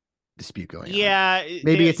dispute going on. Yeah,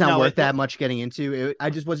 maybe it's not worth that much getting into it. I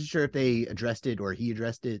just wasn't sure if they addressed it or he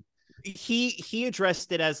addressed it. He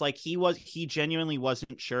addressed it as like he genuinely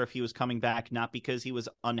wasn't sure if he was coming back, not because he was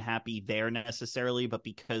unhappy there necessarily, but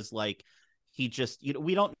because like he just,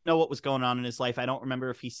 we don't know what was going on in his life. I don't remember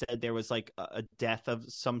if he said there was like a death of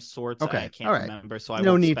some sort. Okay, I can't remember, so I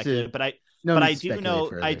no won't need speculate. to. But I do know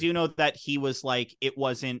further. I do know that he was like, it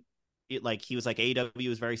wasn't it like he was like AEW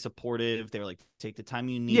was very supportive. They were like, take the time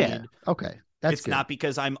you need. Yeah. Okay. It's good. Not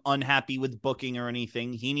because I'm unhappy with booking or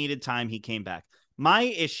anything. He needed time. He came back. My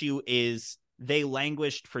issue is they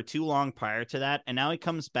languished for too long prior to that, and now he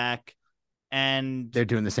comes back, and they're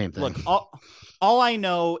doing the same thing. Look, all I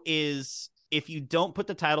know is if you don't put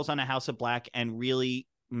the titles on a House of Black and really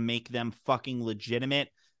make them fucking legitimate,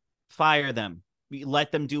 fire them.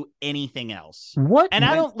 Let them do anything else.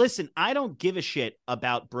 I don't give a shit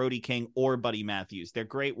about Brody King or Buddy Matthews. They're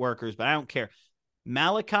great workers, but I don't care.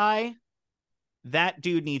 Malachi, that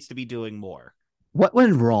dude needs to be doing more. What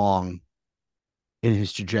went wrong in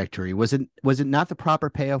his trajectory? Was it not the proper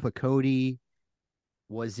payoff with Cody?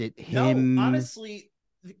 Was it him? No, honestly,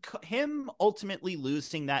 him ultimately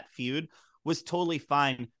losing that feud was totally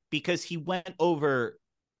fine because he went over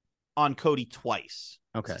on Cody twice.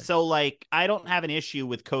 Okay. So like I don't have an issue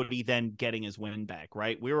with Cody then getting his win back,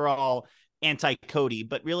 right? We were all anti-Cody,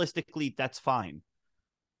 but realistically that's fine.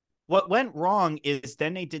 What went wrong is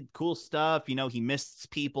then they did cool stuff. He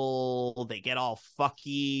missed people. They get all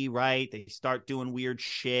fucky, right? They start doing weird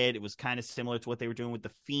shit. It was kind of similar to what they were doing with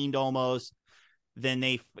The Fiend almost. Then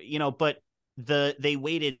they, but they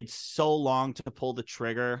waited so long to pull the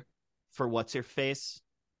trigger for what's her face.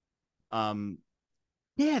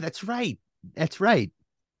 Yeah, that's right.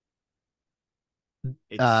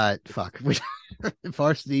 Fuck.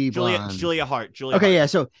 Varsity Blonde. Julia Hart. Okay, yeah.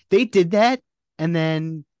 So they did that, and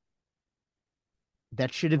then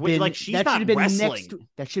that should have been like that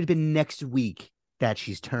should have been next week that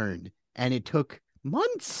she's turned, and it took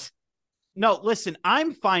months. No, listen,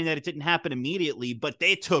 I'm fine that it didn't happen immediately, but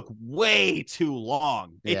they took way too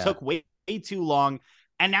long. It took way too long.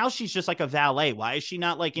 And now she's just like a valet. Why is she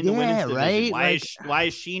not like in the women's division? Right? Why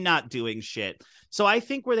is she not doing shit? So I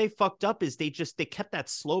think where they fucked up is they kept that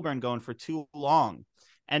slow burn going for too long.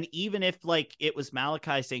 And even if like it was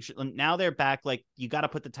Malachi saying shit, now they're back. Like you got to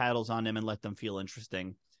put the titles on them and let them feel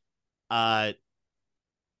interesting. I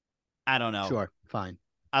don't know. Sure, fine.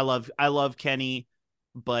 I love Kenny,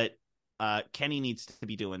 but Kenny needs to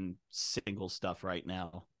be doing single stuff right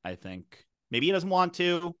now. I think maybe he doesn't want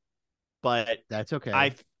to, but that's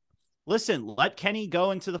okay. Listen, let Kenny go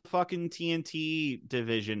into the fucking TNT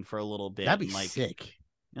division for a little bit. That'd be sick.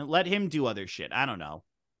 Let him do other shit. I don't know.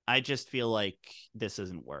 I just feel like this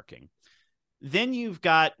isn't working. Then you've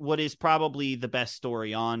got what is probably the best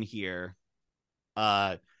story on here,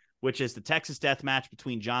 which is the Texas Death Match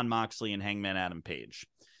between Jon Moxley and Hangman Adam Page.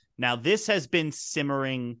 Now, this has been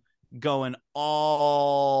simmering going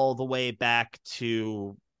all the way back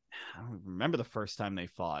to, I don't remember the first time they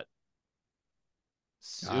fought.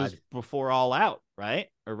 It was before All Out, right?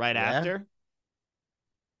 Or right after.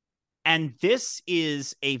 And this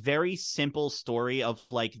is a very simple story of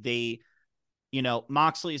like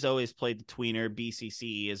Moxley's always played the tweener.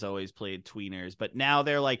 BCC has always played tweeners, but now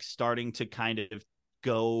they're like starting to kind of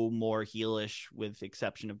go more heelish with the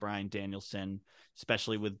exception of Bryan Danielson,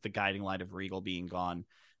 especially with the guiding light of Regal being gone.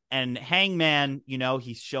 And Hangman,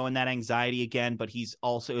 he's showing that anxiety again, but he's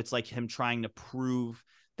also, it's like him trying to prove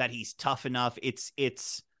that he's tough enough. It's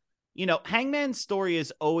Hangman's story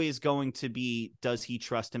is always going to be, does he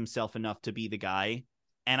trust himself enough to be the guy?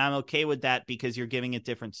 And I'm okay with that because you're giving it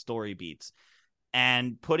different story beats.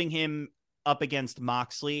 And putting him up against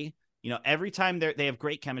Moxley. Every time they have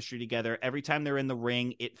great chemistry together. Every time they're in the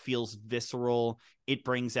ring, it feels visceral. It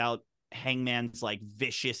brings out Hangman's like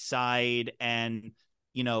vicious side, and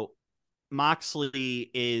Moxley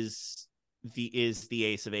is the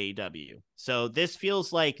ace of AEW. So this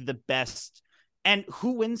feels like the best. And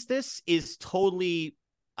who wins this is totally,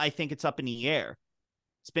 I think it's up in the air.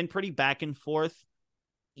 It's been pretty back and forth.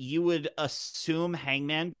 You would assume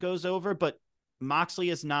Hangman goes over, but Moxley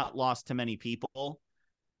has not lost to many people.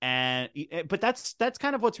 But that's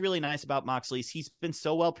kind of what's really nice about Moxley. He's been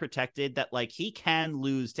so well protected that like he can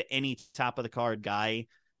lose to any top of the card guy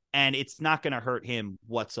and it's not going to hurt him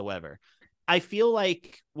whatsoever. I feel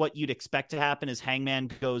like what you'd expect to happen is Hangman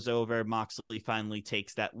goes over, Moxley finally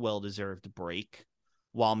takes that well-deserved break.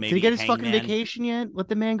 While maybe did he get his Hangman... fucking vacation yet? Let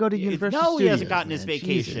the man go to Universal Studios. No, he hasn't gotten his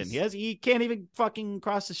vacation. He can't even fucking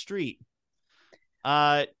cross the street.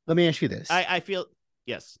 Let me ask you this. I feel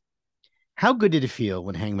yes. How good did it feel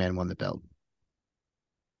when Hangman won the belt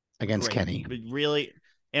against Great. Kenny? Really,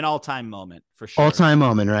 an all-time moment for sure. All-time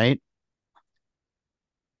moment, right?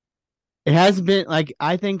 It has been like,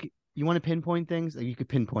 I think you want to pinpoint things, like you could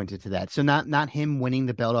pinpoint it to that. So not him winning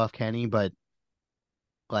the belt off Kenny, but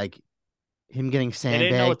like him getting sandbagged. They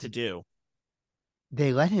didn't know what to do.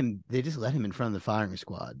 They just let him in front of the firing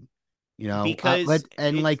squad, because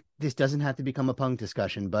like this doesn't have to become a Punk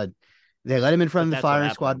discussion, but they let him in front of the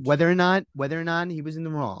firing squad, whether or not he was in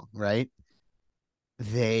the wrong, right?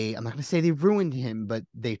 I'm not going to say they ruined him, but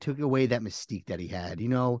they took away that mystique that he had.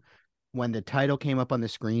 When the title came up on the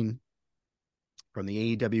screen from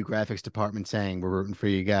the AEW graphics department saying, "We're rooting for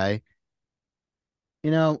you, guy." I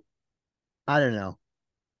don't know.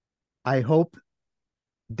 I hope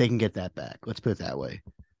they can get that back. Let's put it that way.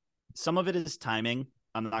 Some of it is timing.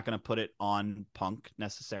 I'm not going to put it on Punk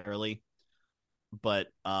necessarily. But,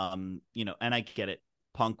 and I get it.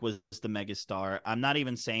 Punk was the megastar. I'm not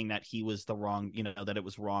even saying that he was the wrong, that it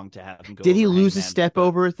was wrong to have him go. Did he lose Hangman, a step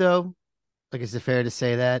over it, though? Like, is it fair to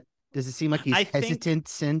say that? Does it seem like he's hesitant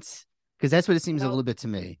since? Because that's what it seems a little bit to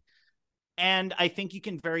me. And I think you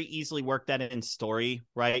can very easily work that in story,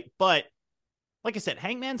 right? But like I said,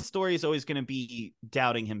 Hangman's story is always going to be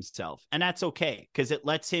doubting himself. And that's okay, because it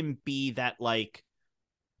lets him be that, like,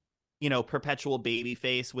 perpetual baby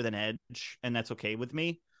face with an edge, and that's okay with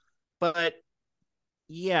me. But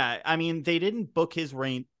yeah, I mean, they didn't book his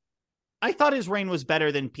reign. I thought his reign was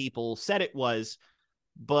better than people said it was,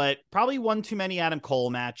 but probably one too many Adam Cole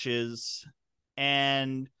matches.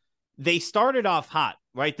 And they started off hot,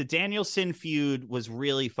 right? The Danielson feud was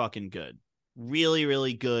really fucking good. Really,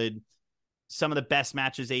 really good. Some of the best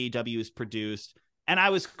matches AEW has produced. And I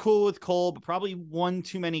was cool with Cole, but probably one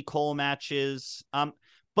too many Cole matches.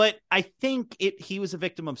 But I think he was a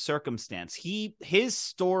victim of circumstance. His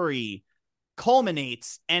story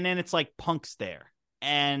culminates, and then it's like Punk's there,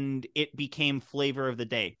 and it became flavor of the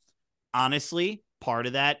day. Honestly, part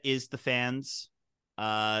of that is the fans.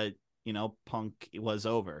 Punk was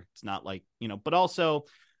over. It's not like, but also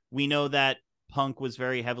we know that Punk was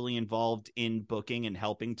very heavily involved in booking and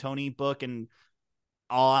helping Tony book, and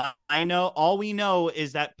all we know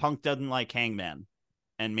is that Punk doesn't like Hangman.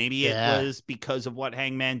 And maybe it was because of what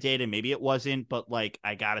Hangman did, and maybe it wasn't, but like,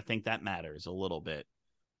 I gotta think that matters a little bit.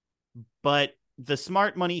 But the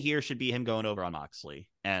smart money here should be him going over on Moxley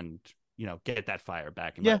and, get that fire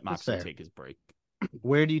back and let Moxley take his break.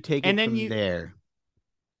 Where do you take it from there?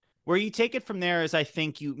 Where you take it from there is, I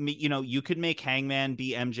think you could make Hangman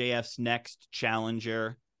be MJF's next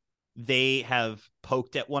challenger. They have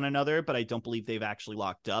poked at one another, but I don't believe they've actually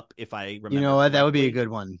locked up, if I remember. You know what? That would be a good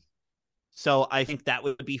one. So I think that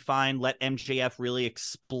would be fine. Let MJF really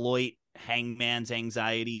exploit Hangman's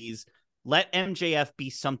anxieties. Let MJF be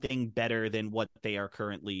something better than what they are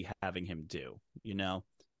currently having him do,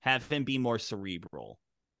 Have him be more cerebral.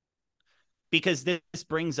 Because this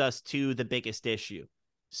brings us to the biggest issue.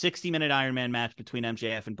 60-minute Iron Man match between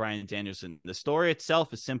MJF and Bryan Danielson. The story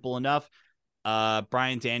itself is simple enough.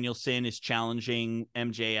 Bryan Danielson is challenging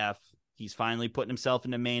MJF. He's finally putting himself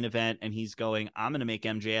in the main event, and he's going, I'm going to make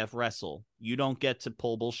MJF wrestle. You don't get to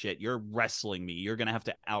pull bullshit. You're wrestling me. You're going to have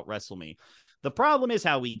to out-wrestle me. The problem is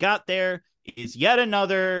how we got there is yet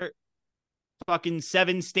another fucking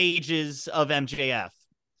 7 stages of MJF.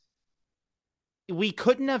 We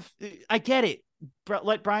couldn't have... I get it.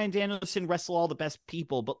 Let Bryan Danielson wrestle all the best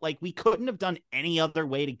people, but like, we couldn't have done any other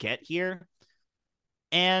way to get here.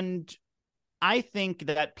 And I think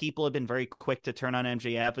that people have been very quick to turn on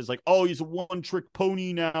MJF as like, oh, he's a one-trick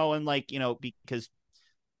pony now. And like, because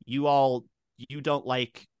you don't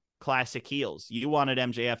like classic heels. You wanted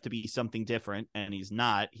MJF to be something different, and he's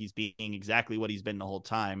not. He's being exactly what he's been the whole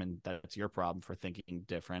time, and that's your problem for thinking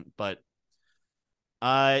different. But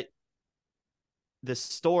Uh, the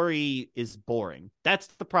story is boring. That's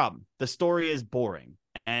the problem. The story is boring,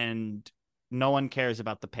 and no one cares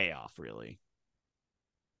about the payoff, really.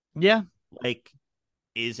 Yeah. Like,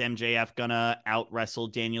 is MJF gonna out wrestle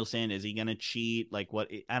Danielson? Is he gonna cheat? Like, what?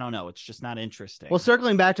 I don't know. It's just not interesting. Well,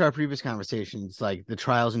 circling back to our previous conversations, like the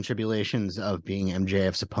trials and tribulations of being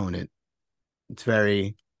MJF's opponent, it's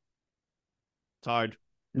very It's hard.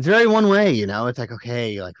 it's very one way, you know. It's like,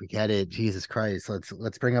 okay, like we get it. Jesus Christ,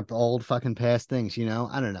 let's bring up the old fucking past things, you know.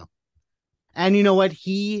 I don't know. And you know what?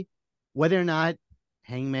 Whether or not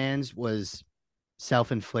Hangman's was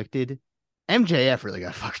self-inflicted, MJF really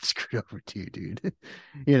got fucking screwed over too, dude.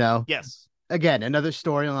 You know, Yes. again, another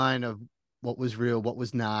storyline of what was real, what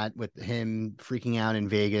was not, with him freaking out in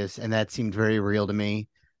Vegas, and that seemed very real to me.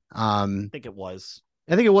 I think it was.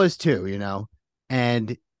 I think it was too, you know,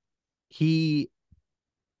 and he,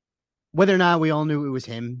 whether or not we all knew it was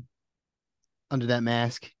him under that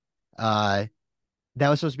mask, uh, that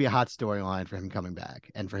was supposed to be a hot storyline for him coming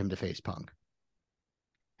back and for him to face Punk.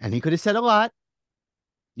 And he could have said a lot,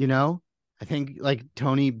 you know. I think like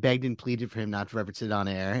Tony begged and pleaded for him not to ever sit on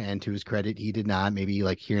air, and to his credit, he did not. Maybe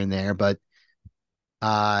like here and there, but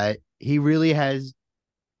he really has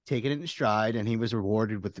taken it in stride, and he was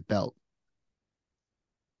rewarded with the belt.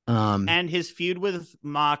 And his feud with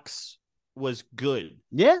Mox was good.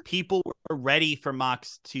 Yeah, People were ready for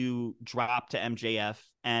Mox to drop to MJF,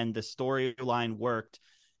 and the storyline worked.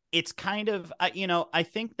 It's kind of, I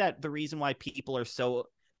think that the reason why people are so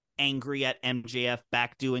angry at MJF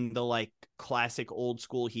back doing the like classic old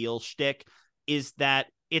school heel shtick is that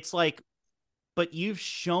it's like, but you've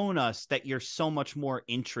shown us that you're so much more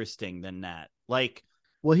interesting than that. Like,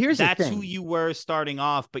 well, that's who you were starting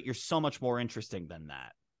off, but you're so much more interesting than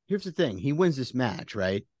that. Here's the thing. He wins this match,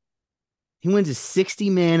 right? He wins a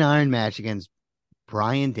 60-man iron match against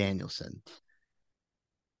Bryan Danielson.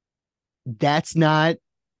 That's not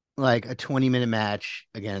like a 20-minute match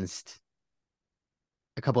against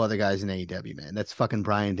a couple other guys in AEW, man. That's fucking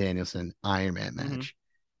Bryan Danielson Iron Man match.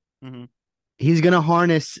 Mm-hmm. He's going to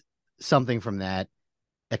harness something from that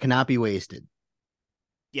cannot be wasted.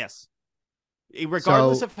 Yes.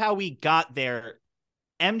 Regardless of how we got there,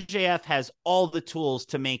 MJF has all the tools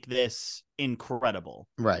to make this incredible.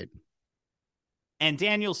 Right. And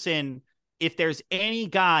Danielson, if there's any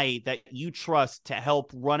guy that you trust to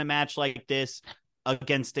help run a match like this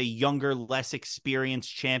against a younger, less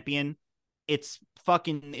experienced champion, it's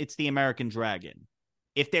the American Dragon.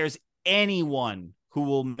 If there's anyone who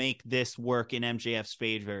will make this work in MJF's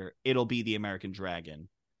favor, it'll be the American Dragon.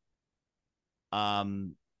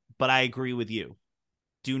 But I agree with you.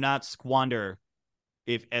 Do not squander,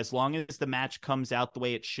 as long as the match comes out the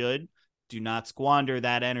way it should, do not squander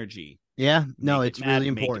that energy. Yeah, no, it's really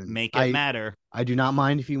important. Make it matter. I do not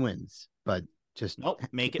mind if he wins, but just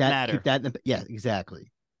make it matter. Keep that. Yeah,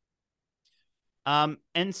 exactly.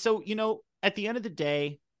 And so, at the end of the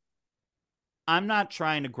day, I'm not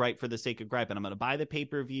trying to gripe for the sake of griping. I'm going to buy the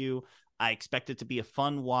pay-per-view. I expect it to be a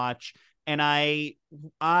fun watch, and I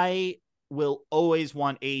will always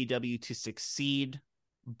want AEW to succeed,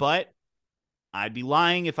 but I'd be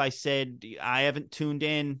lying if I said I haven't tuned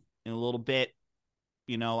in a little bit.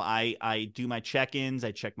 I do my check-ins,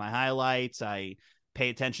 I check my highlights, I pay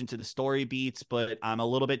attention to the story beats, but I'm a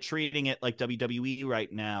little bit treating it like WWE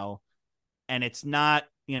right now. And it's not,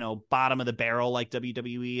 bottom of the barrel like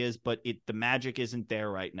WWE is, but the magic isn't there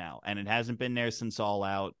right now. And it hasn't been there since All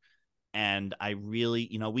Out. And I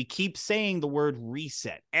really, we keep saying the word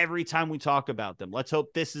reset every time we talk about them. Let's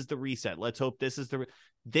hope this is the reset. Let's hope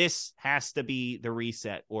this has to be the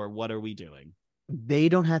reset, or what are we doing? They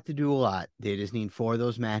don't have to do a lot. They just need 4 of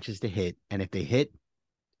those matches to hit. And if they hit,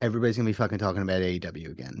 everybody's going to be fucking talking about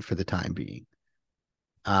AEW again for the time being.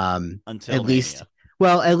 Until at least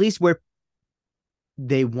where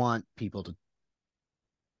they want people to,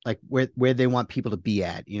 like where they want people to be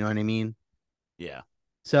at. You know what I mean? Yeah.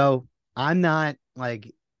 So I'm not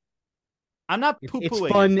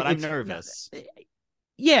poo-pooing it, but I'm nervous.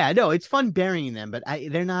 Yeah, no, it's fun burying them, but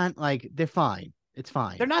they're not like, they're fine. It's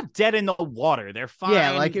fine. They're not dead in the water. They're fine.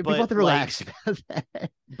 Yeah, like people have to relax about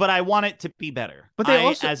that. But I want it to be better. But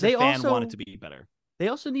as a fan, want it to be better. They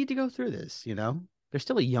also need to go through this, They're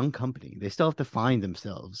still a young company. They still have to find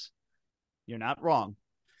themselves. You're not wrong.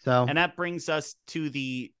 So, and that brings us to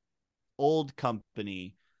the old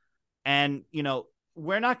company. And,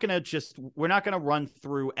 we're not going to run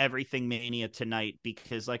through everything Mania tonight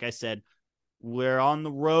because, like I said, we're on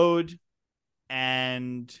the road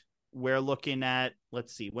and we're looking at,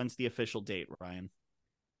 let's see, when's the official date, Ryan?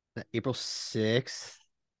 April 6th.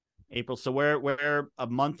 April. So we're a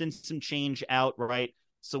month and some change out, right?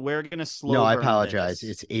 So we're gonna slow No, I burn apologize. this.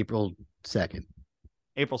 It's April 2nd.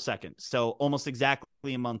 April 2nd. So almost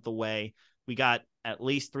exactly a month away. We got at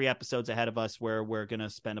least 3 episodes ahead of us where we're going to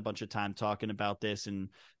spend a bunch of time talking about this, and,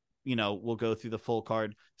 we'll go through the full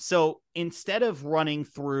card. So instead of running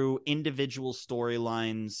through individual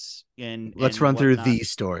storylines Let's and run through whatnot, the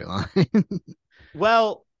storyline.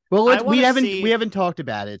 well, Well, I we want to haven't see talked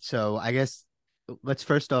about it, so I guess let's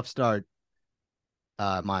first off start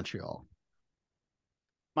Montreal.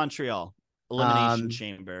 Montreal Elimination Um,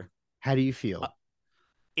 Chamber. how do you Uh, feel?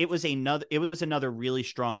 it was another really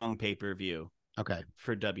strong pay-per-view Okay.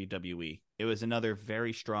 for WWE. It was another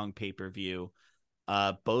very strong pay-per-view.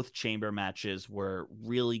 Both chamber matches were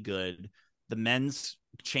really good. The men's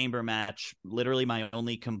chamber match, literally my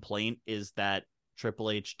only complaint is that Triple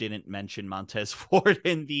H didn't mention Montez Ford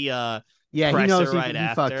in the Yeah, he presser knows right he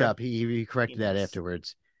fucked after. up. He He corrected that knows.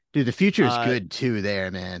 afterwards. Dude, the future is Uh, good too there,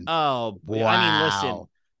 man. oh, I mean, listen. Wow.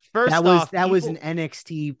 First off, That was an people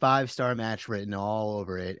NXT 5-star match written all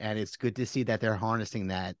over it, and it's good to see that they're harnessing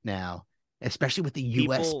that now, especially with the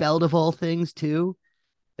US people belt of all things too.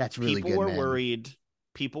 That's really people good, were man. worried.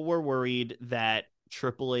 People were worried that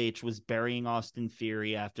Triple H was burying Austin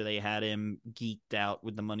Theory after they had him geeked out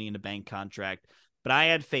with the Money in the Bank contract. But I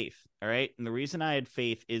had faith, all right? And the reason I had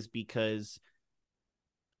faith is because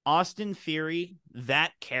Austin Theory,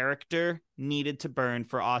 that character needed to burn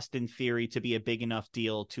for Austin Theory to be a big enough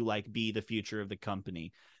deal to like be the future of the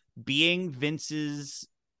company. Being Vince's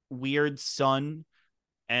weird son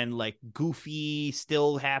and like goofy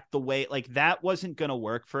still half the way, like that wasn't going to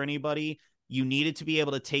work for anybody. You needed to be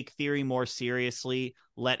able to take Theory more seriously,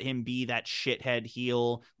 let him be that shithead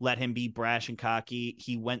heel, let him be brash and cocky.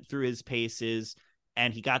 He went through his paces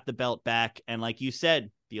and he got the belt back. And like you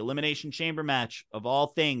said, the Elimination Chamber match of all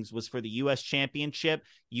things was for the US Championship.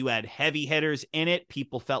 You had heavy hitters in it.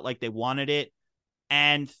 People felt like they wanted it.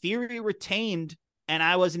 And Theory retained, and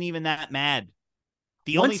I wasn't even that mad.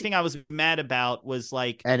 The only Once thing I was mad about was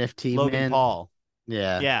like NFT Logan man, Paul.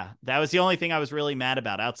 yeah. Yeah, that was the only thing I was really mad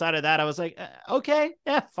about. Outside of that, I was like, okay,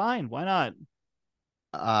 yeah, fine, why not?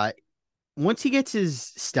 Uh, once he gets his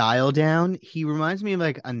style down, he reminds me of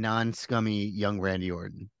like a non-scummy young Randy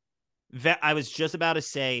Orton. That I was just about to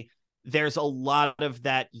say, there's a lot of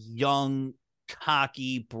that young,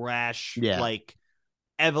 cocky, brash, Yeah. like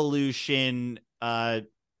evolution. I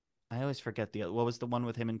always forget what was the one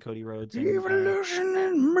with him and Cody Rhodes and Evolution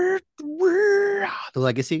and mystery. The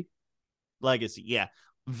legacy. Legacy. Yeah,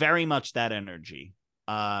 very much that energy.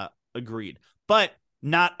 Agreed, but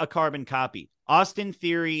not a carbon copy. Austin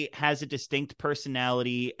Theory has a distinct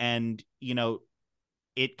personality, and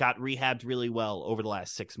it got rehabbed really well over the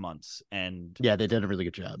last 6 months. And Yeah, they did a really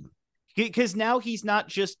good job. because now he's not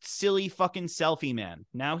just silly fucking selfie man.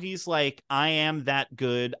 Now he's like, I am that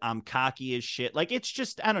good. I'm cocky as shit. Like, it's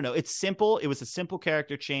just, I don't know. It's simple. It was a simple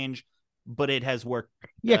character change, but it has worked.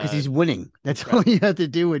 Yeah, because he's winning. That's all you have to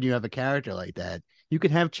do when you have a character like that. You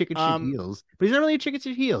could have chicken shit heels, but he's not really a chicken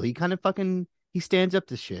shit heel. He kind of he stands up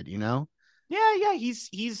to shit, Yeah.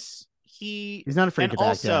 He's not afraid and to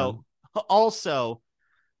back down. Also,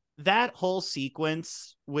 that whole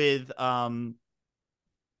sequence with what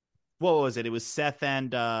was it? It was Seth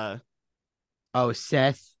and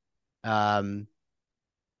Seth,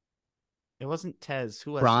 it wasn't Tez.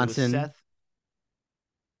 Who was Bronson. It? It was Seth.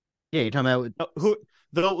 Yeah, you're talking about who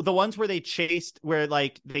the ones where they chased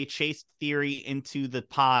Theory into the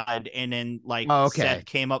pod, and then like Seth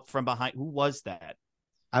came up from behind. Who was that?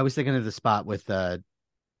 I was thinking of the spot with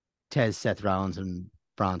Tez, Seth Rollins, and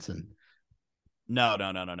Bronson.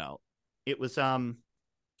 No. It was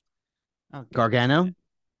Gargano.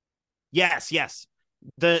 Yes.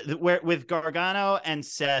 The where with Gargano and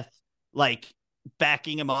Seth like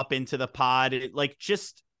backing him up into the pod. Like,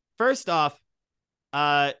 just first off,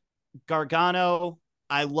 Gargano,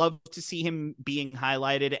 I love to see him being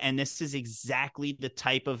highlighted, and this is exactly the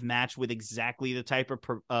type of match with exactly the type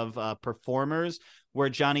of performers where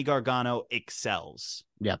Johnny Gargano excels.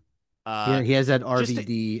 Yep. He has that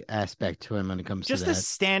RVD aspect to him when it comes to that.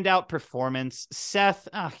 Just a standout performance. Seth,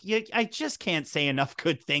 I just can't say enough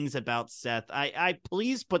good things about Seth. I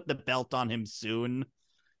please put the belt on him soon.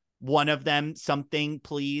 One of them, something,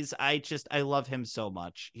 please. I love him so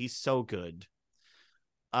much. He's so good.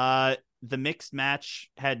 The mixed match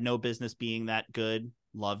had no business being that good.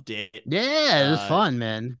 Loved it. Yeah, it was fun,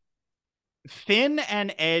 man. Finn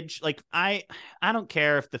and Edge, like I don't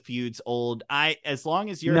care if the feud's old. As long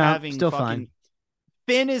as you're having still fucking fine.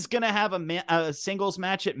 Finn is gonna have a singles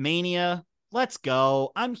match at Mania. Let's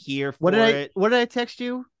go. I'm here for it. it. What did I text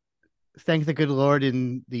you? thank the good Lord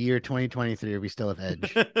in the year 2023 we still have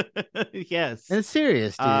Edge. Yes. And it's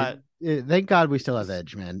serious, Uh, dude. Thank God we still have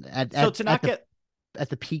Edge, man. At so at to at not the get at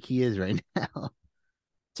the peak he is right now.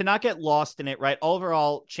 to not get lost in it, right?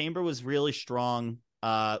 Overall, Chamber was really strong.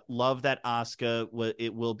 Love that Asuka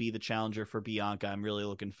it will be the challenger for Bianca. I'm really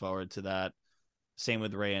looking forward to that. Same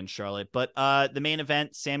with Rhea and Charlotte. But the main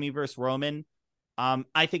event, Sammy versus Roman,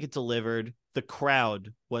 I think it delivered. The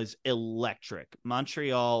crowd was electric.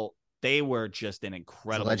 Montreal, they were just an It's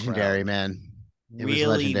incredible legendary, crowd. man. It was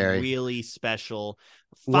Really, legendary. really special.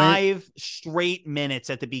 When 5 straight minutes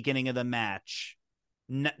at the beginning of the match,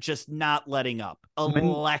 just not letting up. when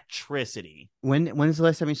Electricity. when's the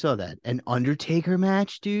last time you saw that? An Undertaker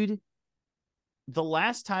match, dude? The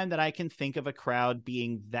last time that I can think of a crowd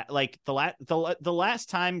being that, like the last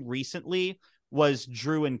time recently was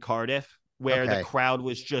Drew and Cardiff, where the Okay. crowd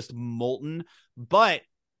was just molten. But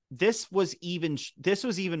this was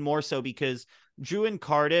even more so because Drew and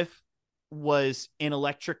Cardiff was an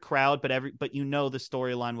electric crowd, but you know the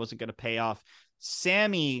storyline wasn't going to pay off.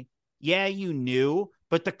 Sammy, yeah, you knew,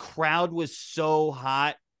 but the crowd was so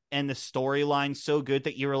hot and the storyline so good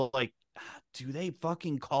that you were like, do they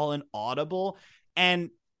fucking call an audible? And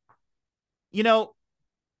you know,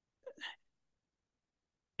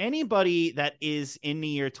 anybody that is in the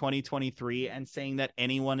year 2023 and saying that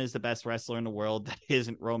anyone is the best wrestler in the world that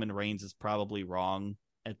isn't Roman Reigns is probably wrong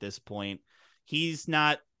at this point. He's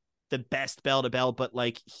not the best bell to bell, but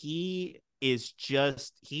like he has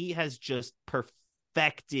just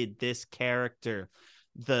perfected this character.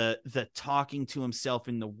 The talking to himself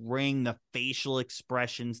in the ring, the facial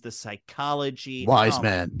expressions, the psychology. Wise Oh my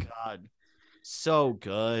man. God. So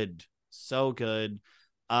good. So good.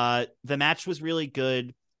 The match was really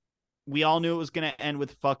good. We all knew it was going to end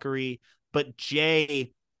with fuckery, but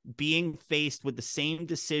Jay being faced with the same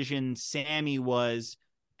decision Sammy was,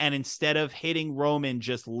 and instead of hitting Roman,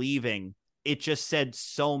 just leaving, it just said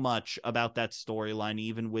so much about that storyline,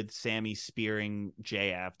 even with Sammy spearing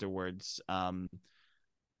Jay afterwards.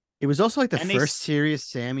 It was also like the And they first serious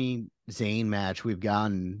Sami Zayn match we've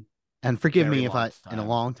gotten, and forgive very me if long I in a time.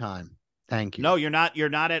 long time. Thank you. No, you're not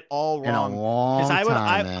at all In a wrong. Because long I would time,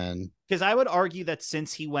 I man. because I would argue that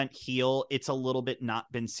since he went heel, it's a little bit not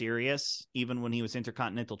been serious, even when he was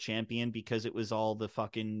Intercontinental Champion, because it was all the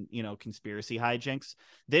fucking, conspiracy hijinks.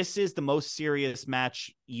 This is the most serious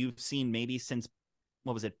match you've seen maybe since,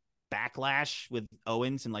 what was it, Backlash with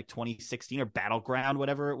Owens in like 2016 or Battleground,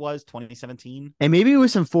 whatever it was, 2017. And maybe it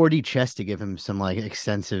was some 4D chess to give him some like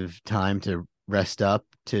extensive time to rest up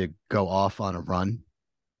to go off on a run.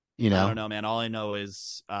 You I know, don't know, man. All I know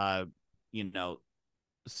is, you know,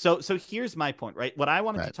 so here's my point, right? What I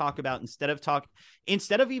wanted to right? talk about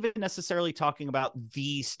instead of even necessarily talking about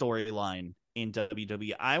the storyline in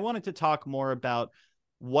WWE, I wanted to talk more about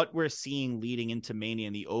what we're seeing leading into Mania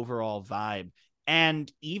and the overall vibe.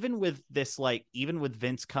 And even with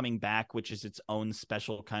Vince coming back, which is its own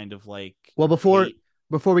special kind of like Well, hate,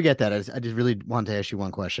 before we get that, I just really want to ask you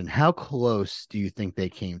one question. How close do you think they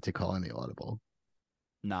came to calling the audible?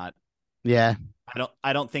 not Yeah,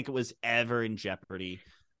 I don't think it was ever in jeopardy.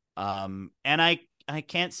 And I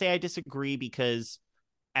can't say I disagree because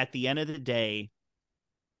at the end of the day,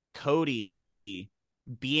 Cody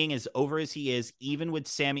being as over as he is, even with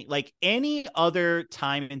Sammy, like any other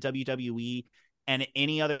time in WWE and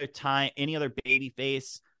any other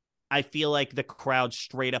babyface, I feel like the crowd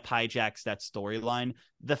straight up hijacks that storyline.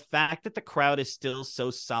 The fact that the crowd is still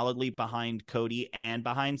so solidly behind Cody and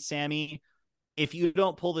behind Sammy, if you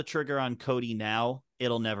don't pull the trigger on Cody now,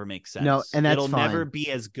 it'll never make no, sense. and that's It'll never fine. be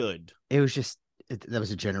as good. It was just that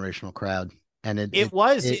was a generational crowd, and It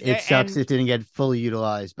was, it sucks and it didn't get fully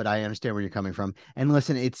utilized. But I understand where you're coming from. And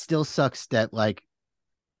listen, it still sucks that like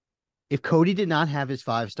if Cody did not have his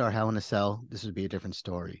 5-star Hell in a Cell, this would be a different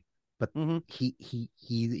story. But mhm.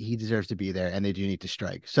 he deserves to be there, and they do need to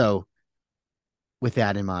strike. So with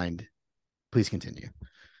that in mind, please continue.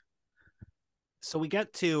 So we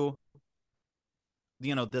get to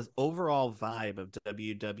this overall vibe of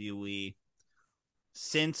WWE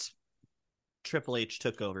since Triple H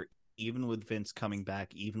took over, even with Vince coming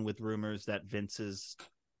back, even with rumors that Vince is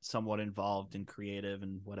somewhat involved in creative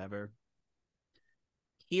and whatever.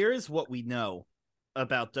 Here's what we know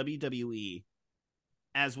about WWE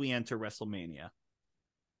as we enter WrestleMania.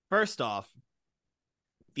 First off,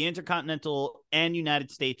 the Intercontinental and United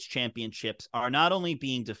States Championships are not only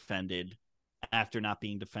being defended after not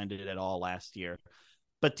being defended at all last year,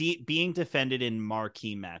 but being defended in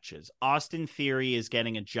marquee matches. Austin Theory is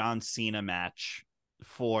getting a John Cena match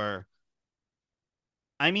for,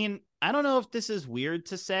 I mean, I don't know if this is weird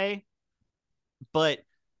to say, but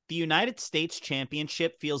the United States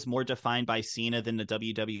Championship feels more defined by Cena than the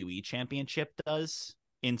WWE Championship does,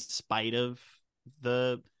 in spite of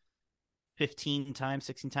the 15 times,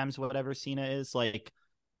 16 times, whatever Cena is. Like,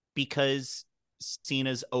 because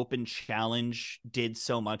Cena's open challenge did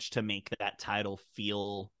so much to make that title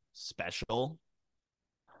feel special.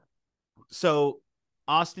 So,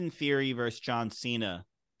 Austin Theory versus John Cena.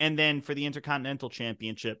 And then for the Intercontinental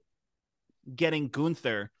Championship, getting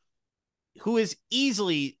Gunther, who is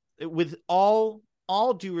easily, with all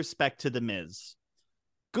due respect to The Miz,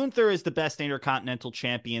 Gunther is the best Intercontinental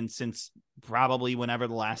Champion since probably whenever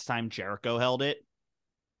the last time Jericho held it.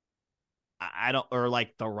 I don't, or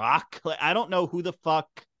like The Rock. I don't know who the fuck.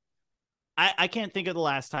 I can't think of the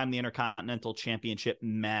last time the Intercontinental Championship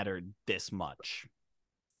mattered this much.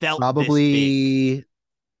 Felt this big. Probably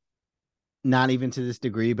not even to this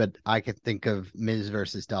degree, but I could think of Miz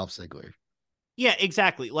versus Dolph Ziggler. Yeah,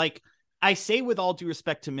 exactly. Like, I say with all due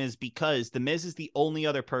respect to Miz because the Miz is the only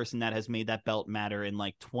other person that has made that belt matter in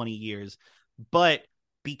like 20 years. But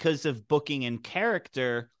because of booking and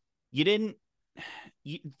character, the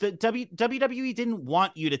WWE didn't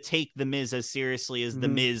want you to take the Miz as seriously as the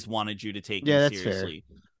Miz wanted you to take him seriously.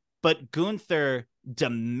 Fair. But Gunther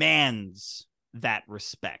demands that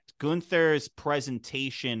respect. Gunther's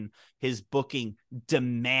presentation, his booking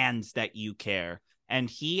demands that you care. And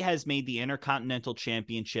he has made the Intercontinental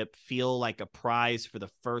Championship feel like a prize for the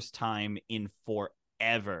first time in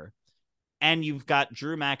forever. And you've got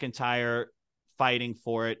Drew McIntyre fighting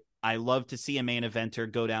for it. I love to see a main eventer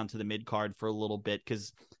go down to the mid card for a little bit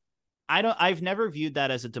because I've never viewed that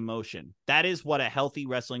as a demotion. That is what a healthy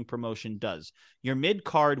wrestling promotion does. Your mid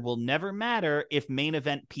card will never matter if main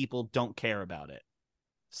event people don't care about it.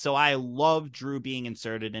 So I love Drew being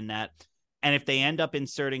inserted in that. And if they end up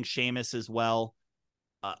inserting Sheamus as well,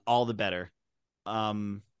 all the better.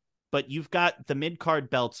 But you've got the mid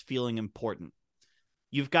card belts feeling important.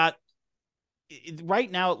 You've got,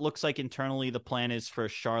 right now it looks like internally the plan is for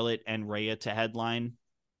Charlotte and Rhea to headline.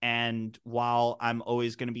 And while I'm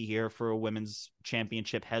always going to be here for a women's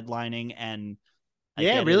championship headlining, and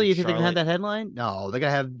yeah, really, you think they can have that headline? No, they're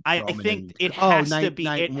gonna have. I think it has to be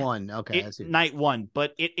night one. Okay, night one,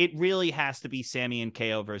 but it really has to be Sami and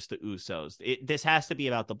KO versus the Usos. This has to be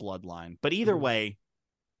about the bloodline. But either way,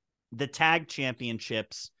 the tag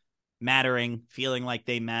championships mattering, feeling like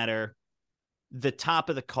they matter. The top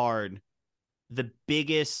of the card, the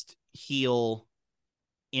biggest heel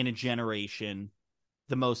in a generation,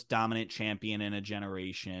 the most dominant champion in a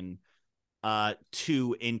generation,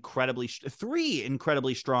 three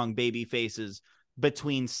incredibly strong baby faces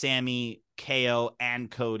between Sami, KO, and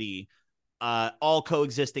Cody, all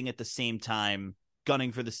coexisting at the same time,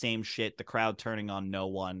 gunning for the same shit, the crowd turning on no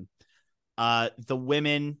one. The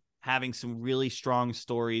women having some really strong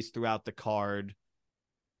stories throughout the card.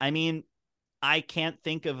 I mean, I can't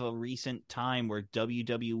think of a recent time where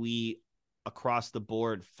WWE across the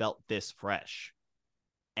board felt this fresh.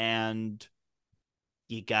 And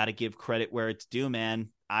you got to give credit where it's due, man.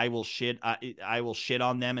 I will shit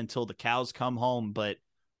on them until the cows come home, but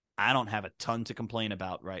I don't have a ton to complain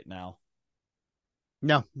about right now.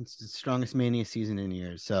 No, it's the strongest Mania season in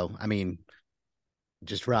years. So, I mean,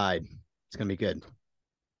 just ride. It's going to be good.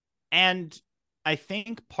 And I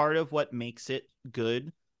think part of what makes it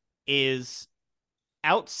good is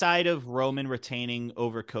outside of Roman retaining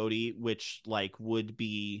over Cody, which like would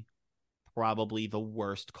be probably the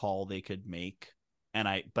worst call they could make.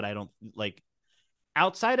 But I don't like,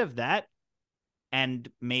 outside of that, and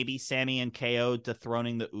maybe Sami and KO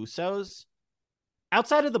dethroning the Usos,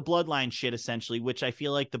 outside of the bloodline shit, essentially, which I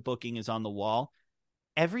feel like the booking is on the wall,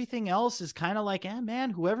 everything else is kind of like,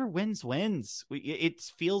 man, whoever wins, wins. It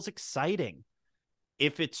feels exciting.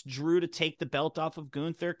 If it's Drew to take the belt off of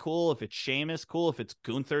Gunther, cool. If it's Sheamus, cool. If it's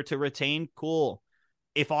Gunther to retain, cool.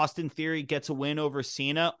 If Austin Theory gets a win over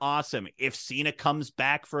Cena, awesome. If Cena comes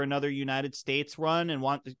back for another United States run and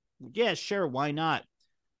yeah, sure, why not?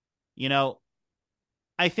 You know,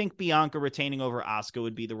 I think Bianca retaining over Asuka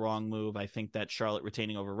would be the wrong move. I think that Charlotte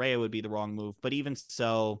retaining over Rhea would be the wrong move. But even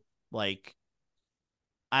so, like,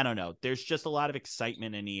 I don't know. There's just a lot of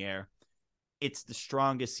excitement in the air. It's the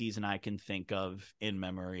strongest season I can think of in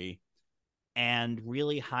memory, and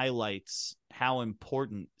really highlights how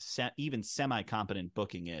important even semi-competent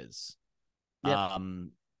booking is. Yep.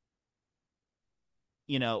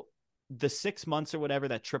 You know, the 6 months or whatever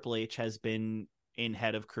that Triple H has been in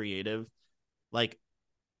head of creative, like,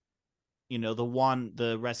 you know,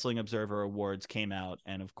 the Wrestling Observer Awards came out,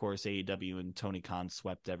 and of course AEW and Tony Khan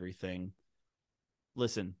swept everything.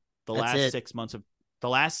 Listen, the last 6 months of The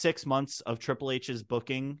last 6 months of Triple H's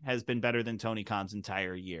booking has been better than Tony Khan's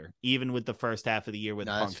entire year, even with the first half of the year with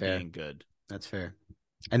No, that's Punk fair. being good. That's fair.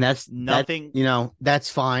 And that's Nothing. that's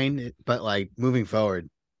fine. But like moving forward,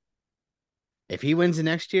 if he wins the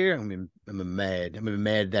next year, I'm mad. I'm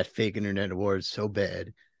mad that fake internet award is so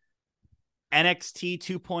bad. NXT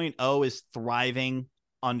 2.0 is thriving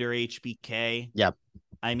under HBK. Yep.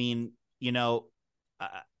 I mean,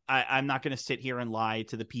 I'm not going to sit here and lie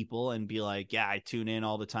to the people and be like, yeah, I tune in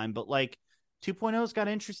all the time. But like 2.0's got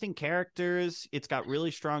interesting characters. It's got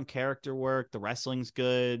really strong character work. The wrestling's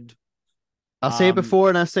good. I'll say it before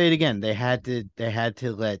and I'll say it again. They had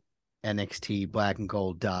to let NXT Black and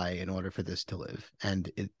Gold die in order for this to live.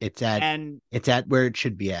 And it's at where it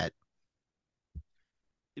should be at.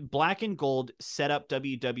 Black and Gold set up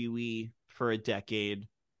WWE for a decade.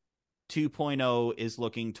 2.0 is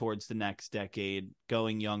looking towards the next decade,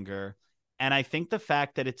 going younger. And I think the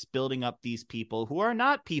fact that it's building up these people who are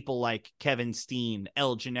not people like Kevin Steen,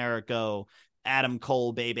 El Generico, Adam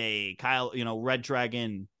Cole, baby, Kyle, Red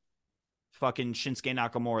Dragon, fucking Shinsuke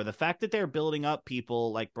Nakamura. The fact that they're building up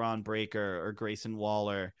people like Braun Breaker or Grayson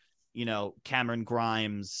Waller, Cameron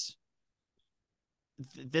Grimes,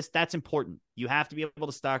 that's important. You have to be able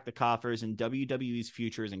to stock the coffers, and WWE's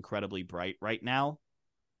future is incredibly bright right now.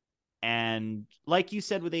 And like you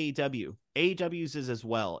said with AEW, AEW's is as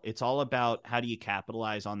well. It's all about how do you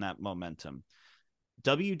capitalize on that momentum.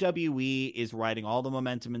 WWE is riding all the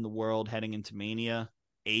momentum in the world heading into Mania.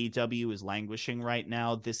 AEW is languishing right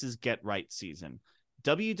now. This is get right season.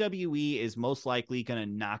 WWE is most likely going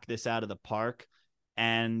to knock this out of the park,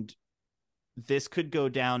 and this could go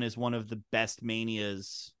down as one of the best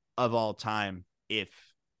Manias of all time if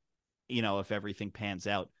everything pans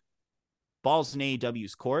out. Balls in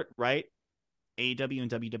AEW's court, right? AEW and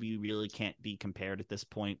WWE really can't be compared at this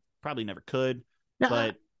point. Probably never could.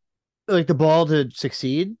 But like the ball to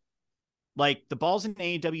succeed? Like the ball's in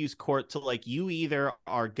AEW's court to like you either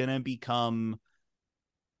are gonna become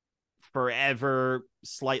forever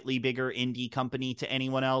slightly bigger indie company to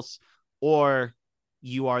anyone else, or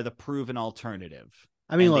you are the proven alternative.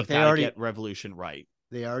 I mean, look, they already get Revolution right.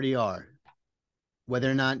 They already are. Whether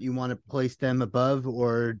or not you want to place them above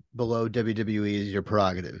or below WWE is your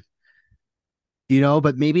prerogative.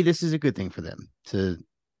 But maybe this is a good thing for them to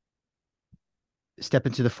step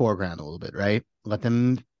into the foreground a little bit, right? Let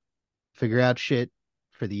them figure out shit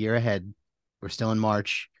for the year ahead. We're still in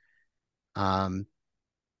March. Let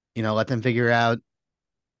them figure out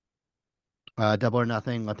Double or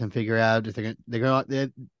Nothing. Let them figure out if they're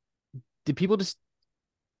going. Did people just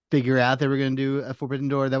figure out they were going to do a Forbidden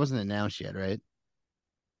Door? That wasn't announced yet, right?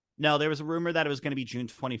 No, there was a rumor that it was going to be June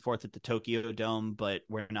 24th at the Tokyo Dome, but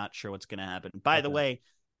we're not sure what's going to happen. By the way,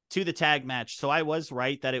 to the tag match. So I was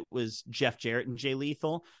right that it was Jeff Jarrett and Jay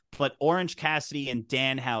Lethal, but Orange Cassidy and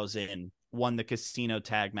Danhausen won the Casino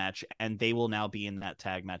tag match, and they will now be in that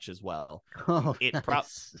tag match as well. Oh,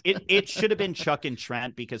 nice. It should have been Chuck and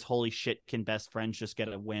Trent because holy shit, can best friends just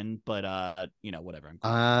get a win? But whatever.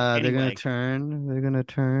 Anyway. They're gonna turn.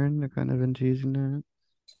 They're kind of teasing that.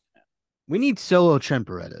 We need solo Trent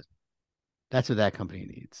Beretta. That's what that company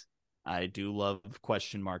needs. I do love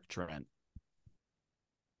Trent.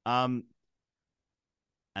 I'm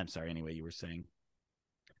sorry. Anyway, you were saying.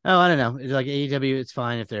 Oh, I don't know. It's like AEW. It's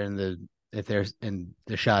fine if they're in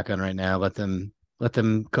the shotgun right now. Let them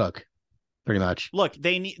cook. Pretty much. Look,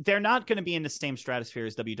 they're not going to be in the same stratosphere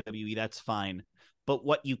as WWE. That's fine. But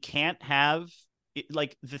what you can't have,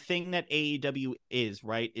 like the thing that AEW is,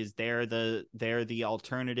 right, is they're the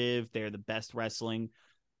alternative. They're the best wrestling,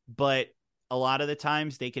 but a lot of the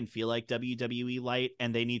times they can feel like WWE light,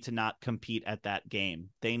 and they need to not compete at that game.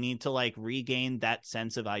 They need to like regain that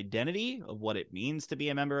sense of identity of what it means to be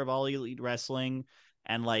a member of All Elite Wrestling.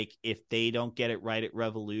 And like, if they don't get it right at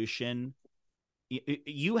Revolution,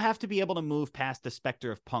 you have to be able to move past the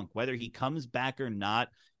specter of Punk, whether he comes back or not.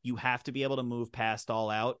 You have to be able to move past All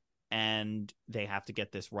Out, and they have to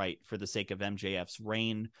get this right for the sake of MJF's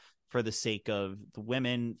reign, for the sake of the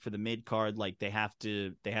women, for the mid card. Like they have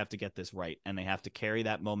to get this right, and they have to carry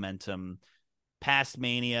that momentum past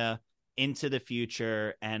Mania into the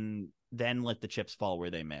future, and then let the chips fall where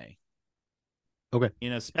they may. Okay.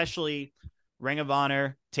 Especially Ring of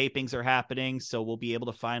Honor tapings are happening, so we'll be able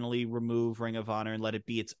to finally remove Ring of Honor and let it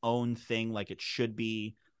be its own thing like it should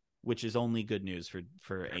be, which is only good news for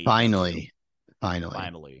AEW. Finally.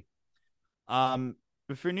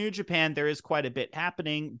 For New Japan, there is quite a bit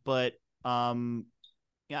happening, but I'm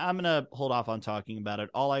gonna hold off on talking about it.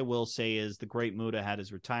 All I will say is the Great Muta had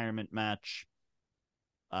his retirement match.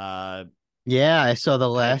 Yeah, I saw the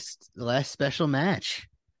last special match.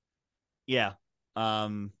 Yeah.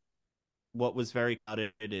 what was very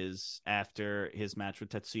crowded is after his match with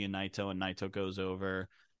Tetsuya Naito and Naito goes over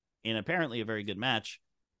in apparently a very good match,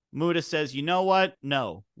 Muta says, you know what?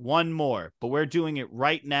 No, one more, but we're doing it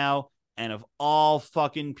right now. And of all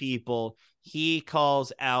fucking people, he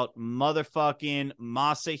calls out motherfucking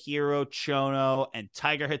Masahiro Chono and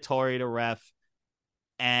Tiger Hattori to ref.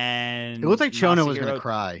 And It looked like Chono was Masahiro gonna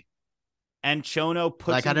cry. and Chono puts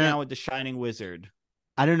Like, I him don't down with the Shining Wizard.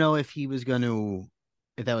 I don't know if he was gonna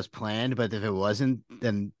if that was planned, but if it wasn't,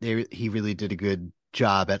 then he really did a good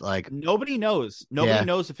job at like Nobody knows. Yeah. Nobody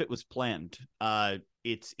knows if it was planned.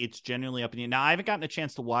 It's genuinely up in the air. Now I haven't gotten a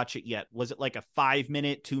chance to watch it yet. Was it like a 5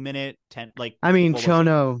 minute, 2 minute, 10? Like, I mean, what was it?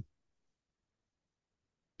 Chono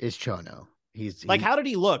is Chono. Like, how did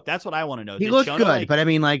he look? That's what I want to know. he Did looked Chono, good, like, but I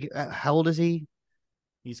mean, like, how old is he?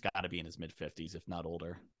 he's got to be in his mid-50s, if not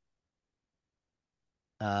older.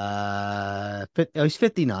 He's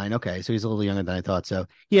 59. Okay, so he's a little younger than I thought. So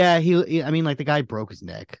yeah, I mean, like the guy broke his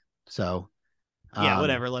neck. So Yeah,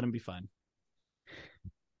 whatever. Let him be fine.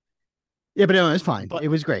 Yeah, but no, it was fine. But it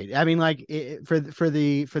was great. I mean, like for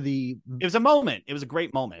the it was a moment. It was a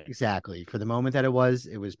great moment. Exactly, for the moment that it was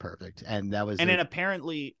perfect, and that was. And then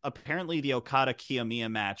apparently the Okada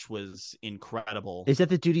Kiyomiya match was incredible. Is that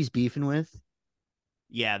the dude he's beefing with?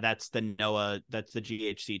 Yeah, that's the Noah. That's the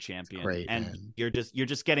GHC champion. Great, and man. you're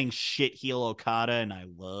just getting shit heel Okada, and I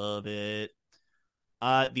love it.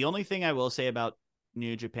 The only thing I will say about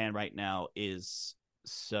New Japan right now is,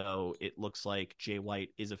 so it looks like Jay White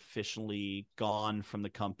is officially gone from the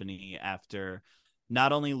company after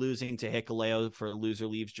not only losing to Hikuleo for Loser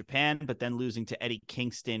Leaves Japan, but then losing to Eddie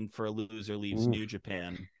Kingston for Loser Leaves New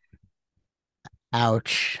Japan.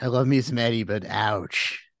 Ouch. I love me some Eddie, but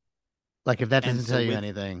ouch. Like, if that doesn't tell you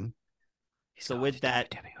anything. So with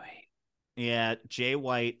that, yeah, Jay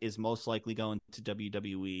White is most likely going to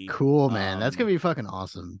WWE. Cool, man. That's going to be fucking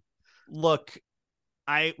awesome. Look,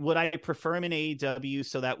 would I prefer him in AEW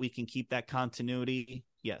so that we can keep that continuity?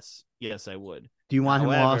 Yes, I would. Do you want him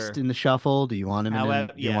lost in the shuffle? Do you want him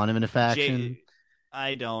in a faction?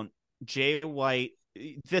 I don't. Jay White.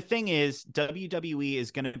 The thing is, WWE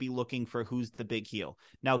is going to be looking for who's the big heel.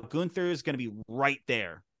 Now, Gunther is going to be right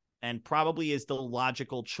there and probably is the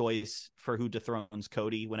logical choice for who dethrones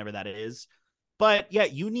Cody whenever that is. But yeah,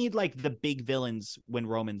 you need like the big villains when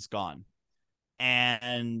Roman's gone.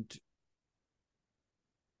 And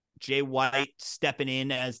Jay White stepping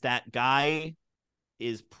in as that guy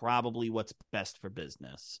is probably what's best for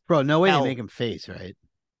business. Bro, no way to make him face, right?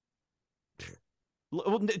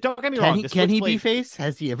 Don't get me wrong. Can he be face?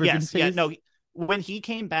 Has he ever been face? Yeah, no. When he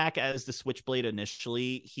came back as the Switchblade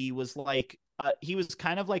initially, he was like, he was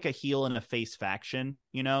kind of like a heel in a face faction,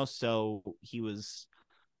 you know? So he was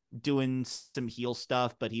doing some heel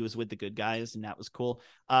stuff, but he was with the good guys, and that was cool.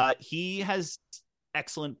 He has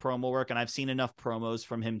excellent promo work, and I've seen enough promos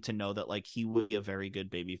from him to know that like he would be a very good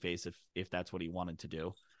babyface if that's what he wanted to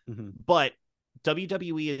do. Mm-hmm. But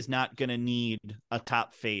WWE is not going to need a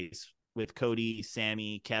top face with Cody,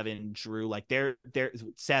 Sammy, Kevin, Drew. Like they're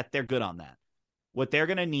Seth, they're good on that. What they're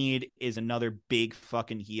going to need is another big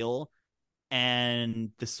fucking heel, and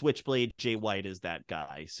the Switchblade Jay White is that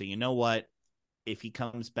guy. So you know what? If he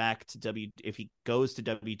comes back to if he goes to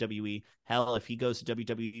WWE, hell, if he goes to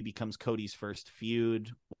WWE, becomes Cody's first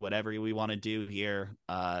feud, whatever we want to do here.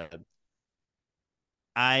 I'll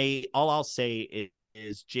say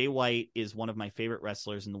is Jay White is one of my favorite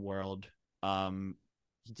wrestlers in the world.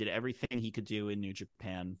 He did everything he could do in New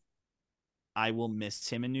Japan. I will miss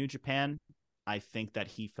him in New Japan. I think that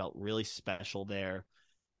he felt really special there.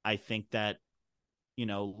 I think that, you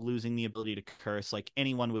know, losing the ability to curse, like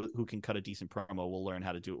anyone who can cut a decent promo will learn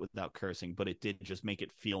how to do it without cursing, but it did just make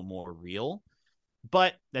it feel more real.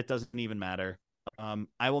 But that doesn't even matter.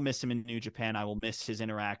 I will miss him in New Japan. I will miss his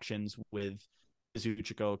interactions with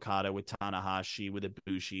Kazuchika Okada, with Tanahashi, with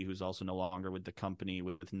Ibushi, who's also no longer with the company,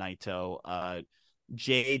 with Naito.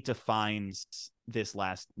 Jay defines this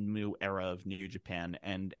last new era of New Japan,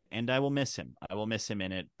 and I will miss him. I will miss him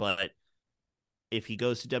in it, but if he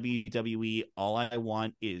goes to WWE, all I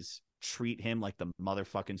want is treat him like the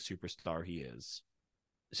motherfucking superstar he is.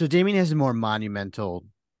 So Damien has a more monumental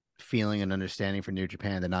feeling and understanding for New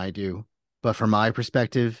Japan than I do. But from my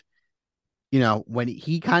perspective, you know, when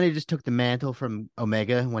he kind of just took the mantle from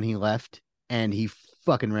Omega when he left, and he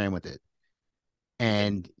fucking ran with it.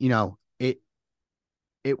 And, you know,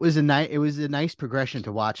 it was a nice progression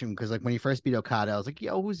to watch him, because like when he first beat Okada, I was like,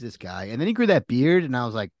 yo, who's this guy? And then he grew that beard, and I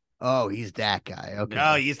was like, oh, he's that guy. Okay.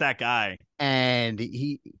 No, he's that guy. And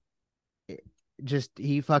they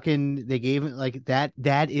gave him like that.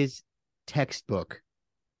 That is textbook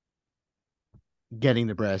getting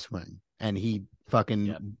the brass ring. And he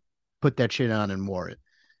fucking put that shit on and wore it.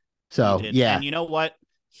 He So did. yeah, And you know what?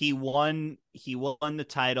 He won the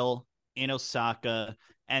title in Osaka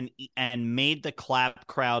and made the clap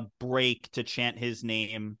crowd break to chant his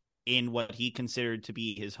name in what he considered to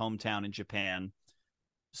be his hometown in Japan.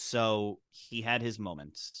 So he had his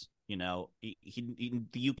moments.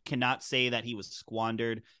 You cannot say that he was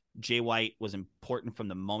squandered. Jay White was important from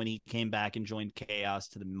the moment he came back and joined Chaos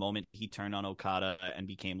to the moment he turned on Okada and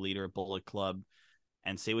became leader of Bullet Club.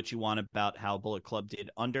 And say what you want about how Bullet Club did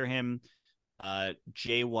under him.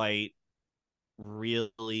 Jay White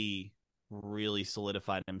really, really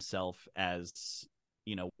solidified himself as,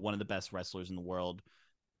 one of the best wrestlers in the world.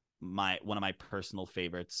 One of my personal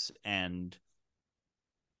favorites. And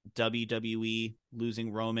WWE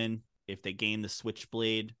losing Roman, if they gain the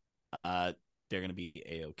Switchblade, they're going to be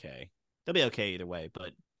A-okay. They'll be okay either way,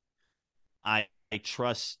 but I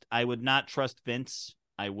would not trust Vince.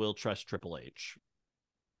 I will trust Triple H.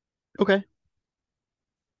 okay.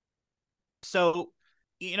 So,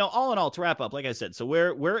 all in all, to wrap up, like I said, so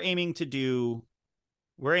we're aiming to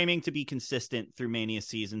be consistent through Mania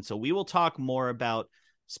season. So we will talk more about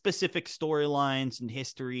specific storylines and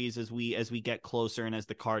histories as we get closer and as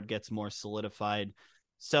the card gets more solidified.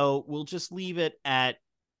 So we'll just leave it at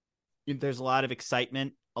there's a lot of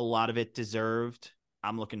excitement, a lot of it deserved.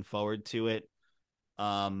 I'm looking forward to it.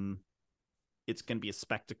 It's going to be a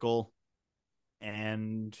spectacle,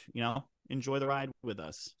 and enjoy the ride with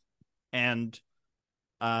us. And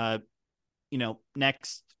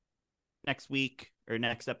next week or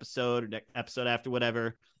next episode or next episode after,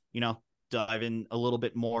 whatever, dive in a little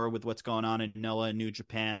bit more with what's going on in Noah and New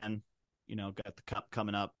Japan. Got the Cup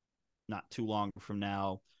coming up not too long from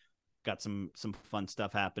now. Got some fun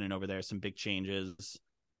stuff happening over there, some big changes.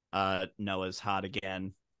 Noah's hot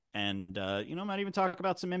again. And, might even talk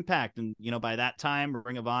about some Impact. And, by that time,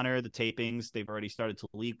 Ring of Honor, the tapings, they've already started to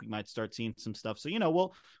leak. We might start seeing some stuff. So,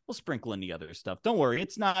 we'll sprinkle in the other stuff. Don't worry.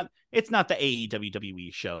 It's not the AEW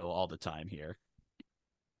WWE show all the time here.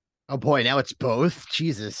 Oh boy, now it's both.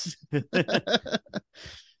 Jesus.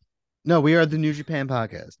 No, we are the New Japan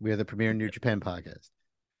podcast. We are the premier New Japan podcast.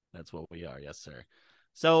 That's what we are. Yes, sir.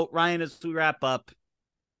 So, Ryan, as we wrap up,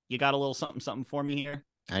 you got a little something for me here?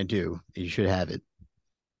 I do. You should have it.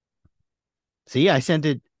 See, I sent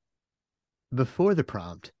it before the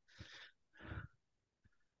prompt.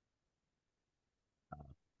 Oh,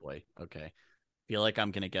 boy. Okay. Feel like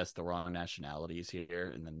I'm going to guess the wrong nationalities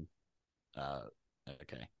here. And then,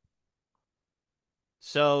 okay.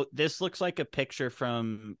 So this looks like a picture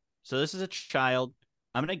so this is a child.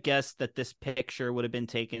 I'm going to guess that this picture would have been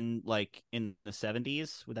taken like in the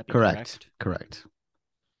 70s. Would that be correct? Correct.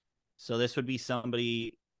 So this would be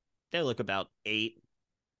somebody, they look about 8.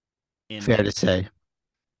 Fair to say.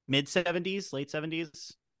 Mid 70s, late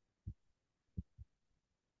 70s.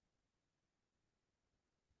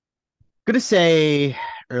 Gonna say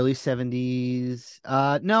early 70s.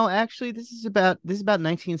 No, actually, this is about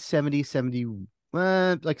 1970, 70,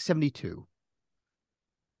 like 72.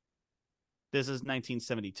 This is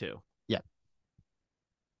 1972. Yeah.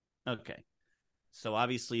 Okay. So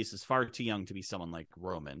obviously this is far too young to be someone like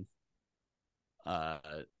Roman.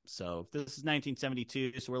 So this is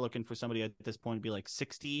 1972, so we're looking for somebody at this point to be like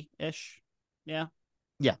 60-ish. Yeah.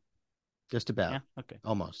 Yeah. Just about. Yeah. Okay.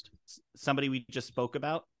 Almost. Somebody we just spoke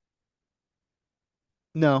about?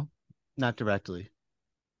 No, not directly.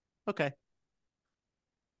 Okay.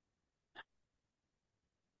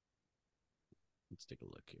 Let's take a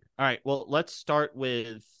look here. All right. Well, let's start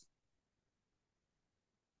with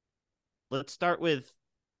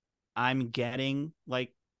I'm getting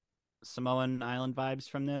like Samoan Island vibes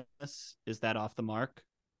from this. Is that off the mark?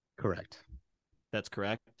 Correct. That's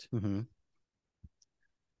correct. Mm-hmm.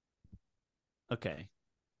 Okay.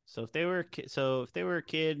 So if they were a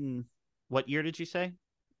kid, and what year did you say?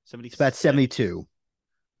 70. It's about 72.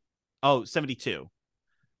 Oh, 72.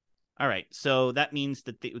 All right. So that means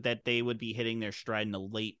that they would be hitting their stride in the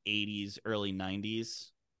late 80s, early 90s.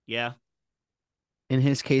 Yeah. In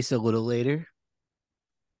his case, a little later.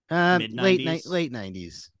 Mid-90s? Late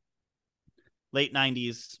 90s. Late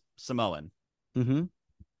 90s Samoan. Mm-hmm.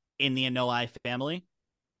 In the Anoa'i family?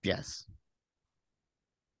 Yes.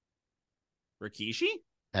 Rikishi?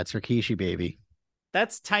 That's Rikishi, baby.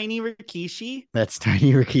 That's tiny Rikishi? That's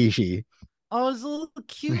tiny Rikishi. Oh, he's a little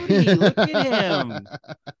cutie. Look at him.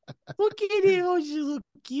 Look at him. Oh, he's a little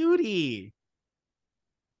cutie.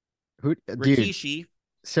 Dude, Rikishi.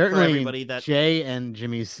 Certainly for everybody that Jay and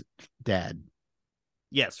Jimmy's dad.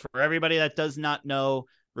 Yes, for everybody that does not know,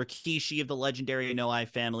 Rikishi of the legendary Anoa'i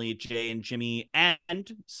family, Jay and Jimmy,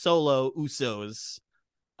 and Solo Uso's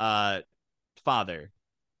father,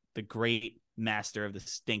 the great master of the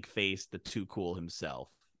stink face, the Too Cool himself.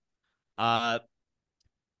 Uh,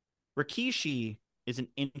 Rikishi is an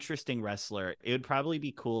interesting wrestler. It would probably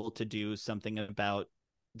be cool to do something about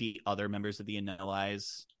the other members of the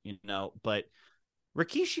Anoa'i's, but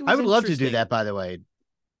Rikishi I was would love to do interesting. that, by the way.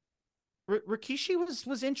 Rikishi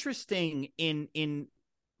was interesting in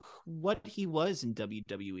what he was in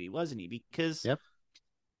WWE, wasn't he? Because Yep.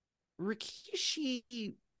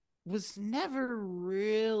 Rikishi was never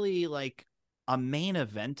really like a main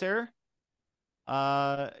eventer.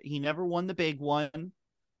 He never won the big one,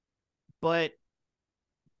 but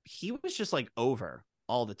he was just like over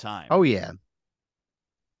all the time. Oh yeah.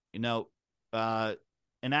 You know, an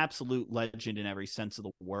absolute legend in every sense of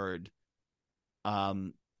the word.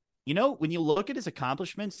 When you look at his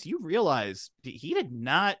accomplishments, you realize he did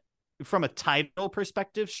not, from a title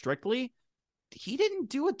perspective, strictly, he didn't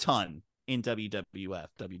do a ton in WWF,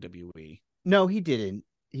 WWE. No, he didn't.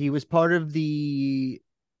 He was part of the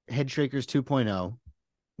Headshakers 2.0,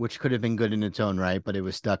 which could have been good in its own right, but it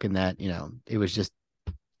was stuck in that, it was just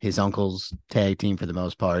his uncle's tag team for the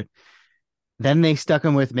most part. Then they stuck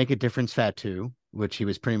him with Make a Difference Fatu, which he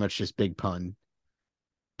was pretty much just Big Pun.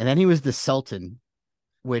 And then he was the Sultan,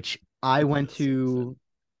 which I went to.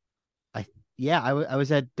 I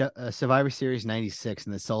was at Survivor Series '96,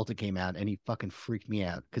 and the Sultan came out, and he fucking freaked me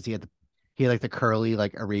out because he had like the curly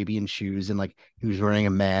like Arabian shoes, and like he was wearing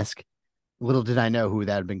a mask. Little did I know who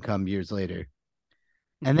that had become years later.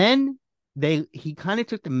 And then he kind of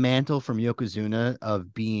took the mantle from Yokozuna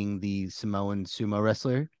of being the Samoan sumo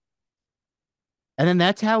wrestler. And then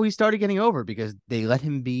that's how he started getting over because they let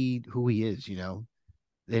him be who he is, They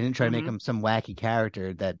didn't try to make him some wacky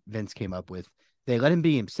character that Vince came up with. They let him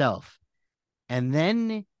be himself. And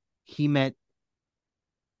then he met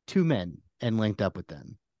two men and linked up with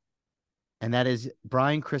them. And that is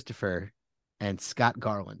Brian Christopher and Scott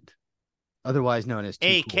Garland, otherwise known as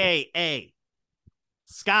Too Cool. AKA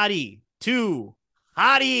Scotty Too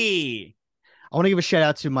Hottie. I want to give a shout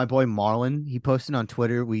out to my boy Marlon. He posted on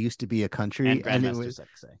Twitter, "We used to be a country," and it was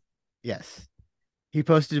XA. Yes. He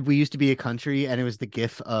posted, "We used to be a country," and it was the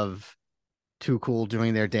gif of Too Cool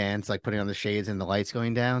doing their dance, like putting on the shades and the lights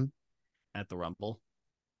going down at the Rumble.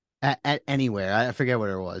 At anywhere. I forget what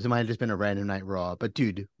it was. It might have just been a random night Raw. But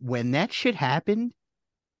dude, when that shit happened,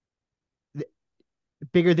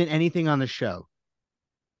 bigger than anything on the show.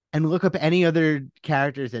 And look up any other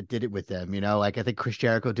characters that did it with them. Like I think Chris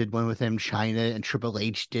Jericho did one with him. Chyna and Triple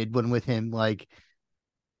H did one with him. Like,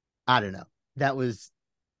 I don't know. That was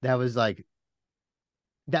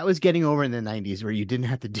getting over in the 90s where you didn't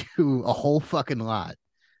have to do a whole fucking lot.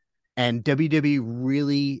 And WWE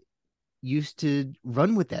really used to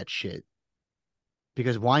run with that shit.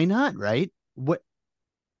 Because why not, right? What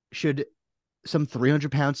should some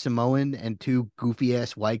 300-pound Samoan and two goofy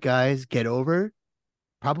ass white guys get over?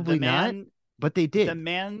 Probably not, but they did.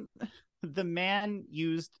 The man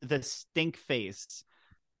used the stink face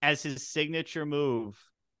as his signature move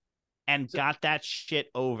and got that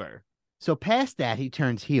shit over. So past that, he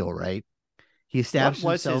turns heel, right? He established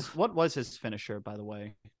himself. What was his finisher, by the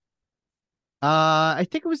way? I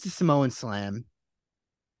think it was the Samoan Slam.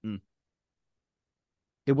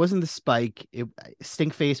 It wasn't the spike.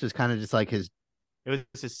 Stink face was kind of just like his. It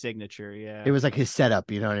was his signature, yeah. It was like his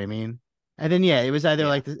setup, you know what I mean? And then it was either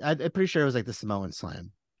like I'm pretty sure it was like the Samoan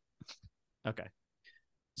Slam. Okay.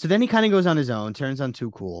 So then he kind of goes on his own, turns on Too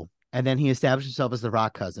Cool, and then he established himself as the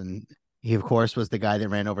Rock cousin. He of course was the guy that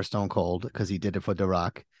ran over Stone Cold because he did it for the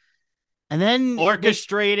Rock. And then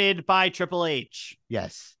orchestrated by Triple H.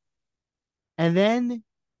 Yes. And then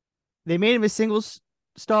they made him a single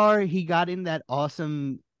star. He got in that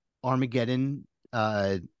awesome Armageddon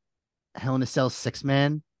Hell in a Cell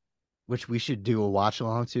 6-man, which we should do a watch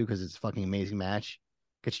along to because it's a fucking amazing match.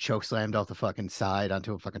 Gets choke slammed off the fucking side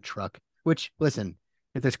onto a fucking truck. Which, listen,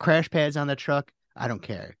 if there's crash pads on that truck, I don't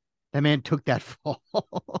care. That man took that fall.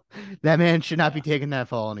 That man should not be taking that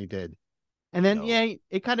fall, and he did. And then,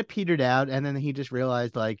 it kind of petered out, and then he just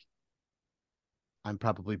realized, like, I'm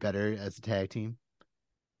probably better as a tag team.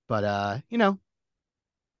 But,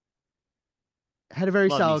 had a very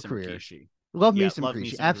solid career. Love me some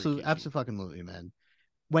Rikishi. Absolutely, man.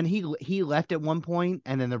 When he left at one point,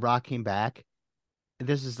 and then The Rock came back,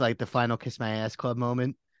 this is like the final Kiss My Ass Club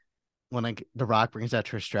moment when like The Rock brings out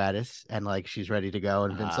Trish Stratus and like she's ready to go,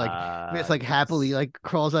 and Vince happily like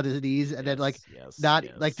crawls on his knees, and then like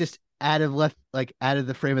like just out of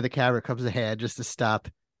the frame of the camera comes the hand just to stop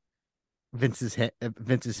Vince's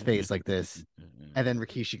face like this, and then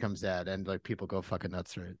Rikishi comes out and like people go fucking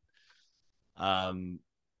nuts for it.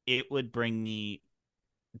 It would bring me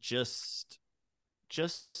just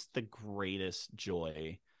the greatest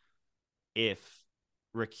joy if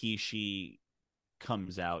Rikishi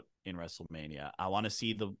comes out in WrestleMania. I want to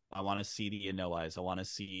see the Inouis. I want to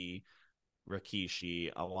see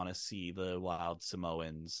Rikishi. I want to see the Wild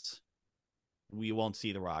Samoans. We won't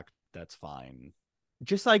see The Rock. That's fine.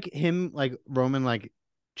 Just like him, like Roman, like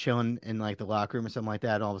chilling in like the locker room or something like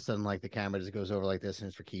that. All of a sudden, like the camera just goes over like this, and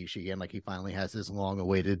it's Rikishi, and like he finally has this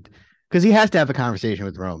long-awaited, because he has to have a conversation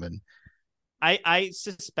with Roman. I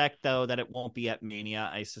suspect though that it won't be at Mania.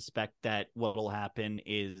 I suspect that what'll happen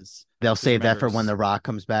is They'll save that for remember, when The Rock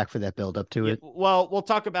comes back for that build up to yeah, it. well, we'll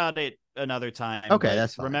talk about it another time. Okay, but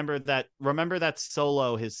that's fine. remember that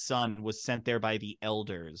Solo, his son, was sent there by the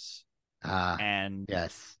elders, and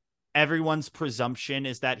yes, everyone's presumption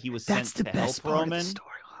is that he was that's sent the to best help part Roman. of the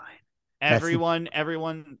storyline.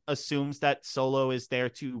 Everyone assumes that Solo is there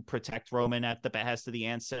to protect Roman at the behest of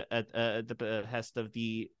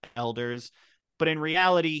the elders, but in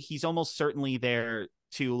reality, he's almost certainly there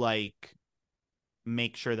to like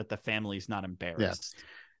make sure that the family's not embarrassed.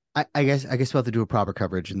 Yeah. I guess we'll have to do a proper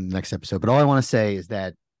coverage in the next episode. But all I want to say is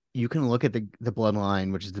that you can look at the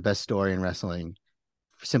Bloodline, which is the best story in wrestling,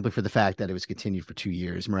 simply for the fact that it was continued for 2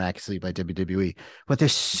 years miraculously by WWE. But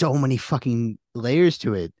there's so many fucking layers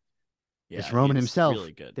to it. Yeah, there's Roman himself.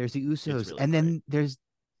 Really good. There's the Usos, really and then there's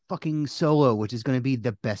fucking Solo, which is going to be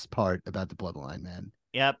the best part about the Bloodline, man.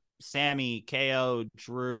 Yep. Sammy, KO,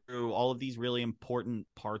 Drew, all of these really important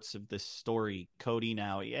parts of this story. Cody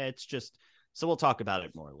now. Yeah, it's just so we'll talk about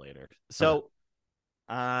it more later. So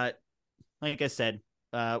like I said,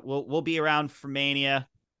 we'll be around for Mania.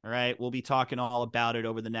 All right. We'll be talking all about it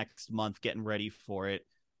over the next month, getting ready for it.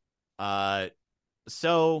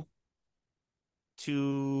 So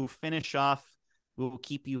to finish off, we'll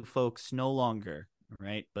keep you folks no longer, all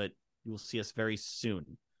right? But you will see us very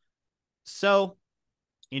soon. So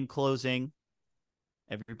in closing,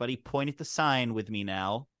 everybody point at the sign with me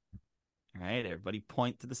now. All right, everybody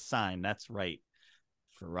point to the sign. That's right.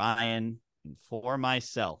 For Ryan and for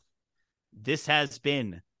myself, this has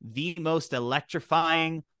been the most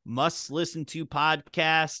electrifying, must-listen to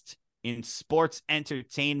podcast in sports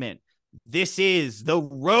entertainment. This is the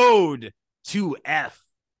road to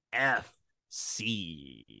FFC.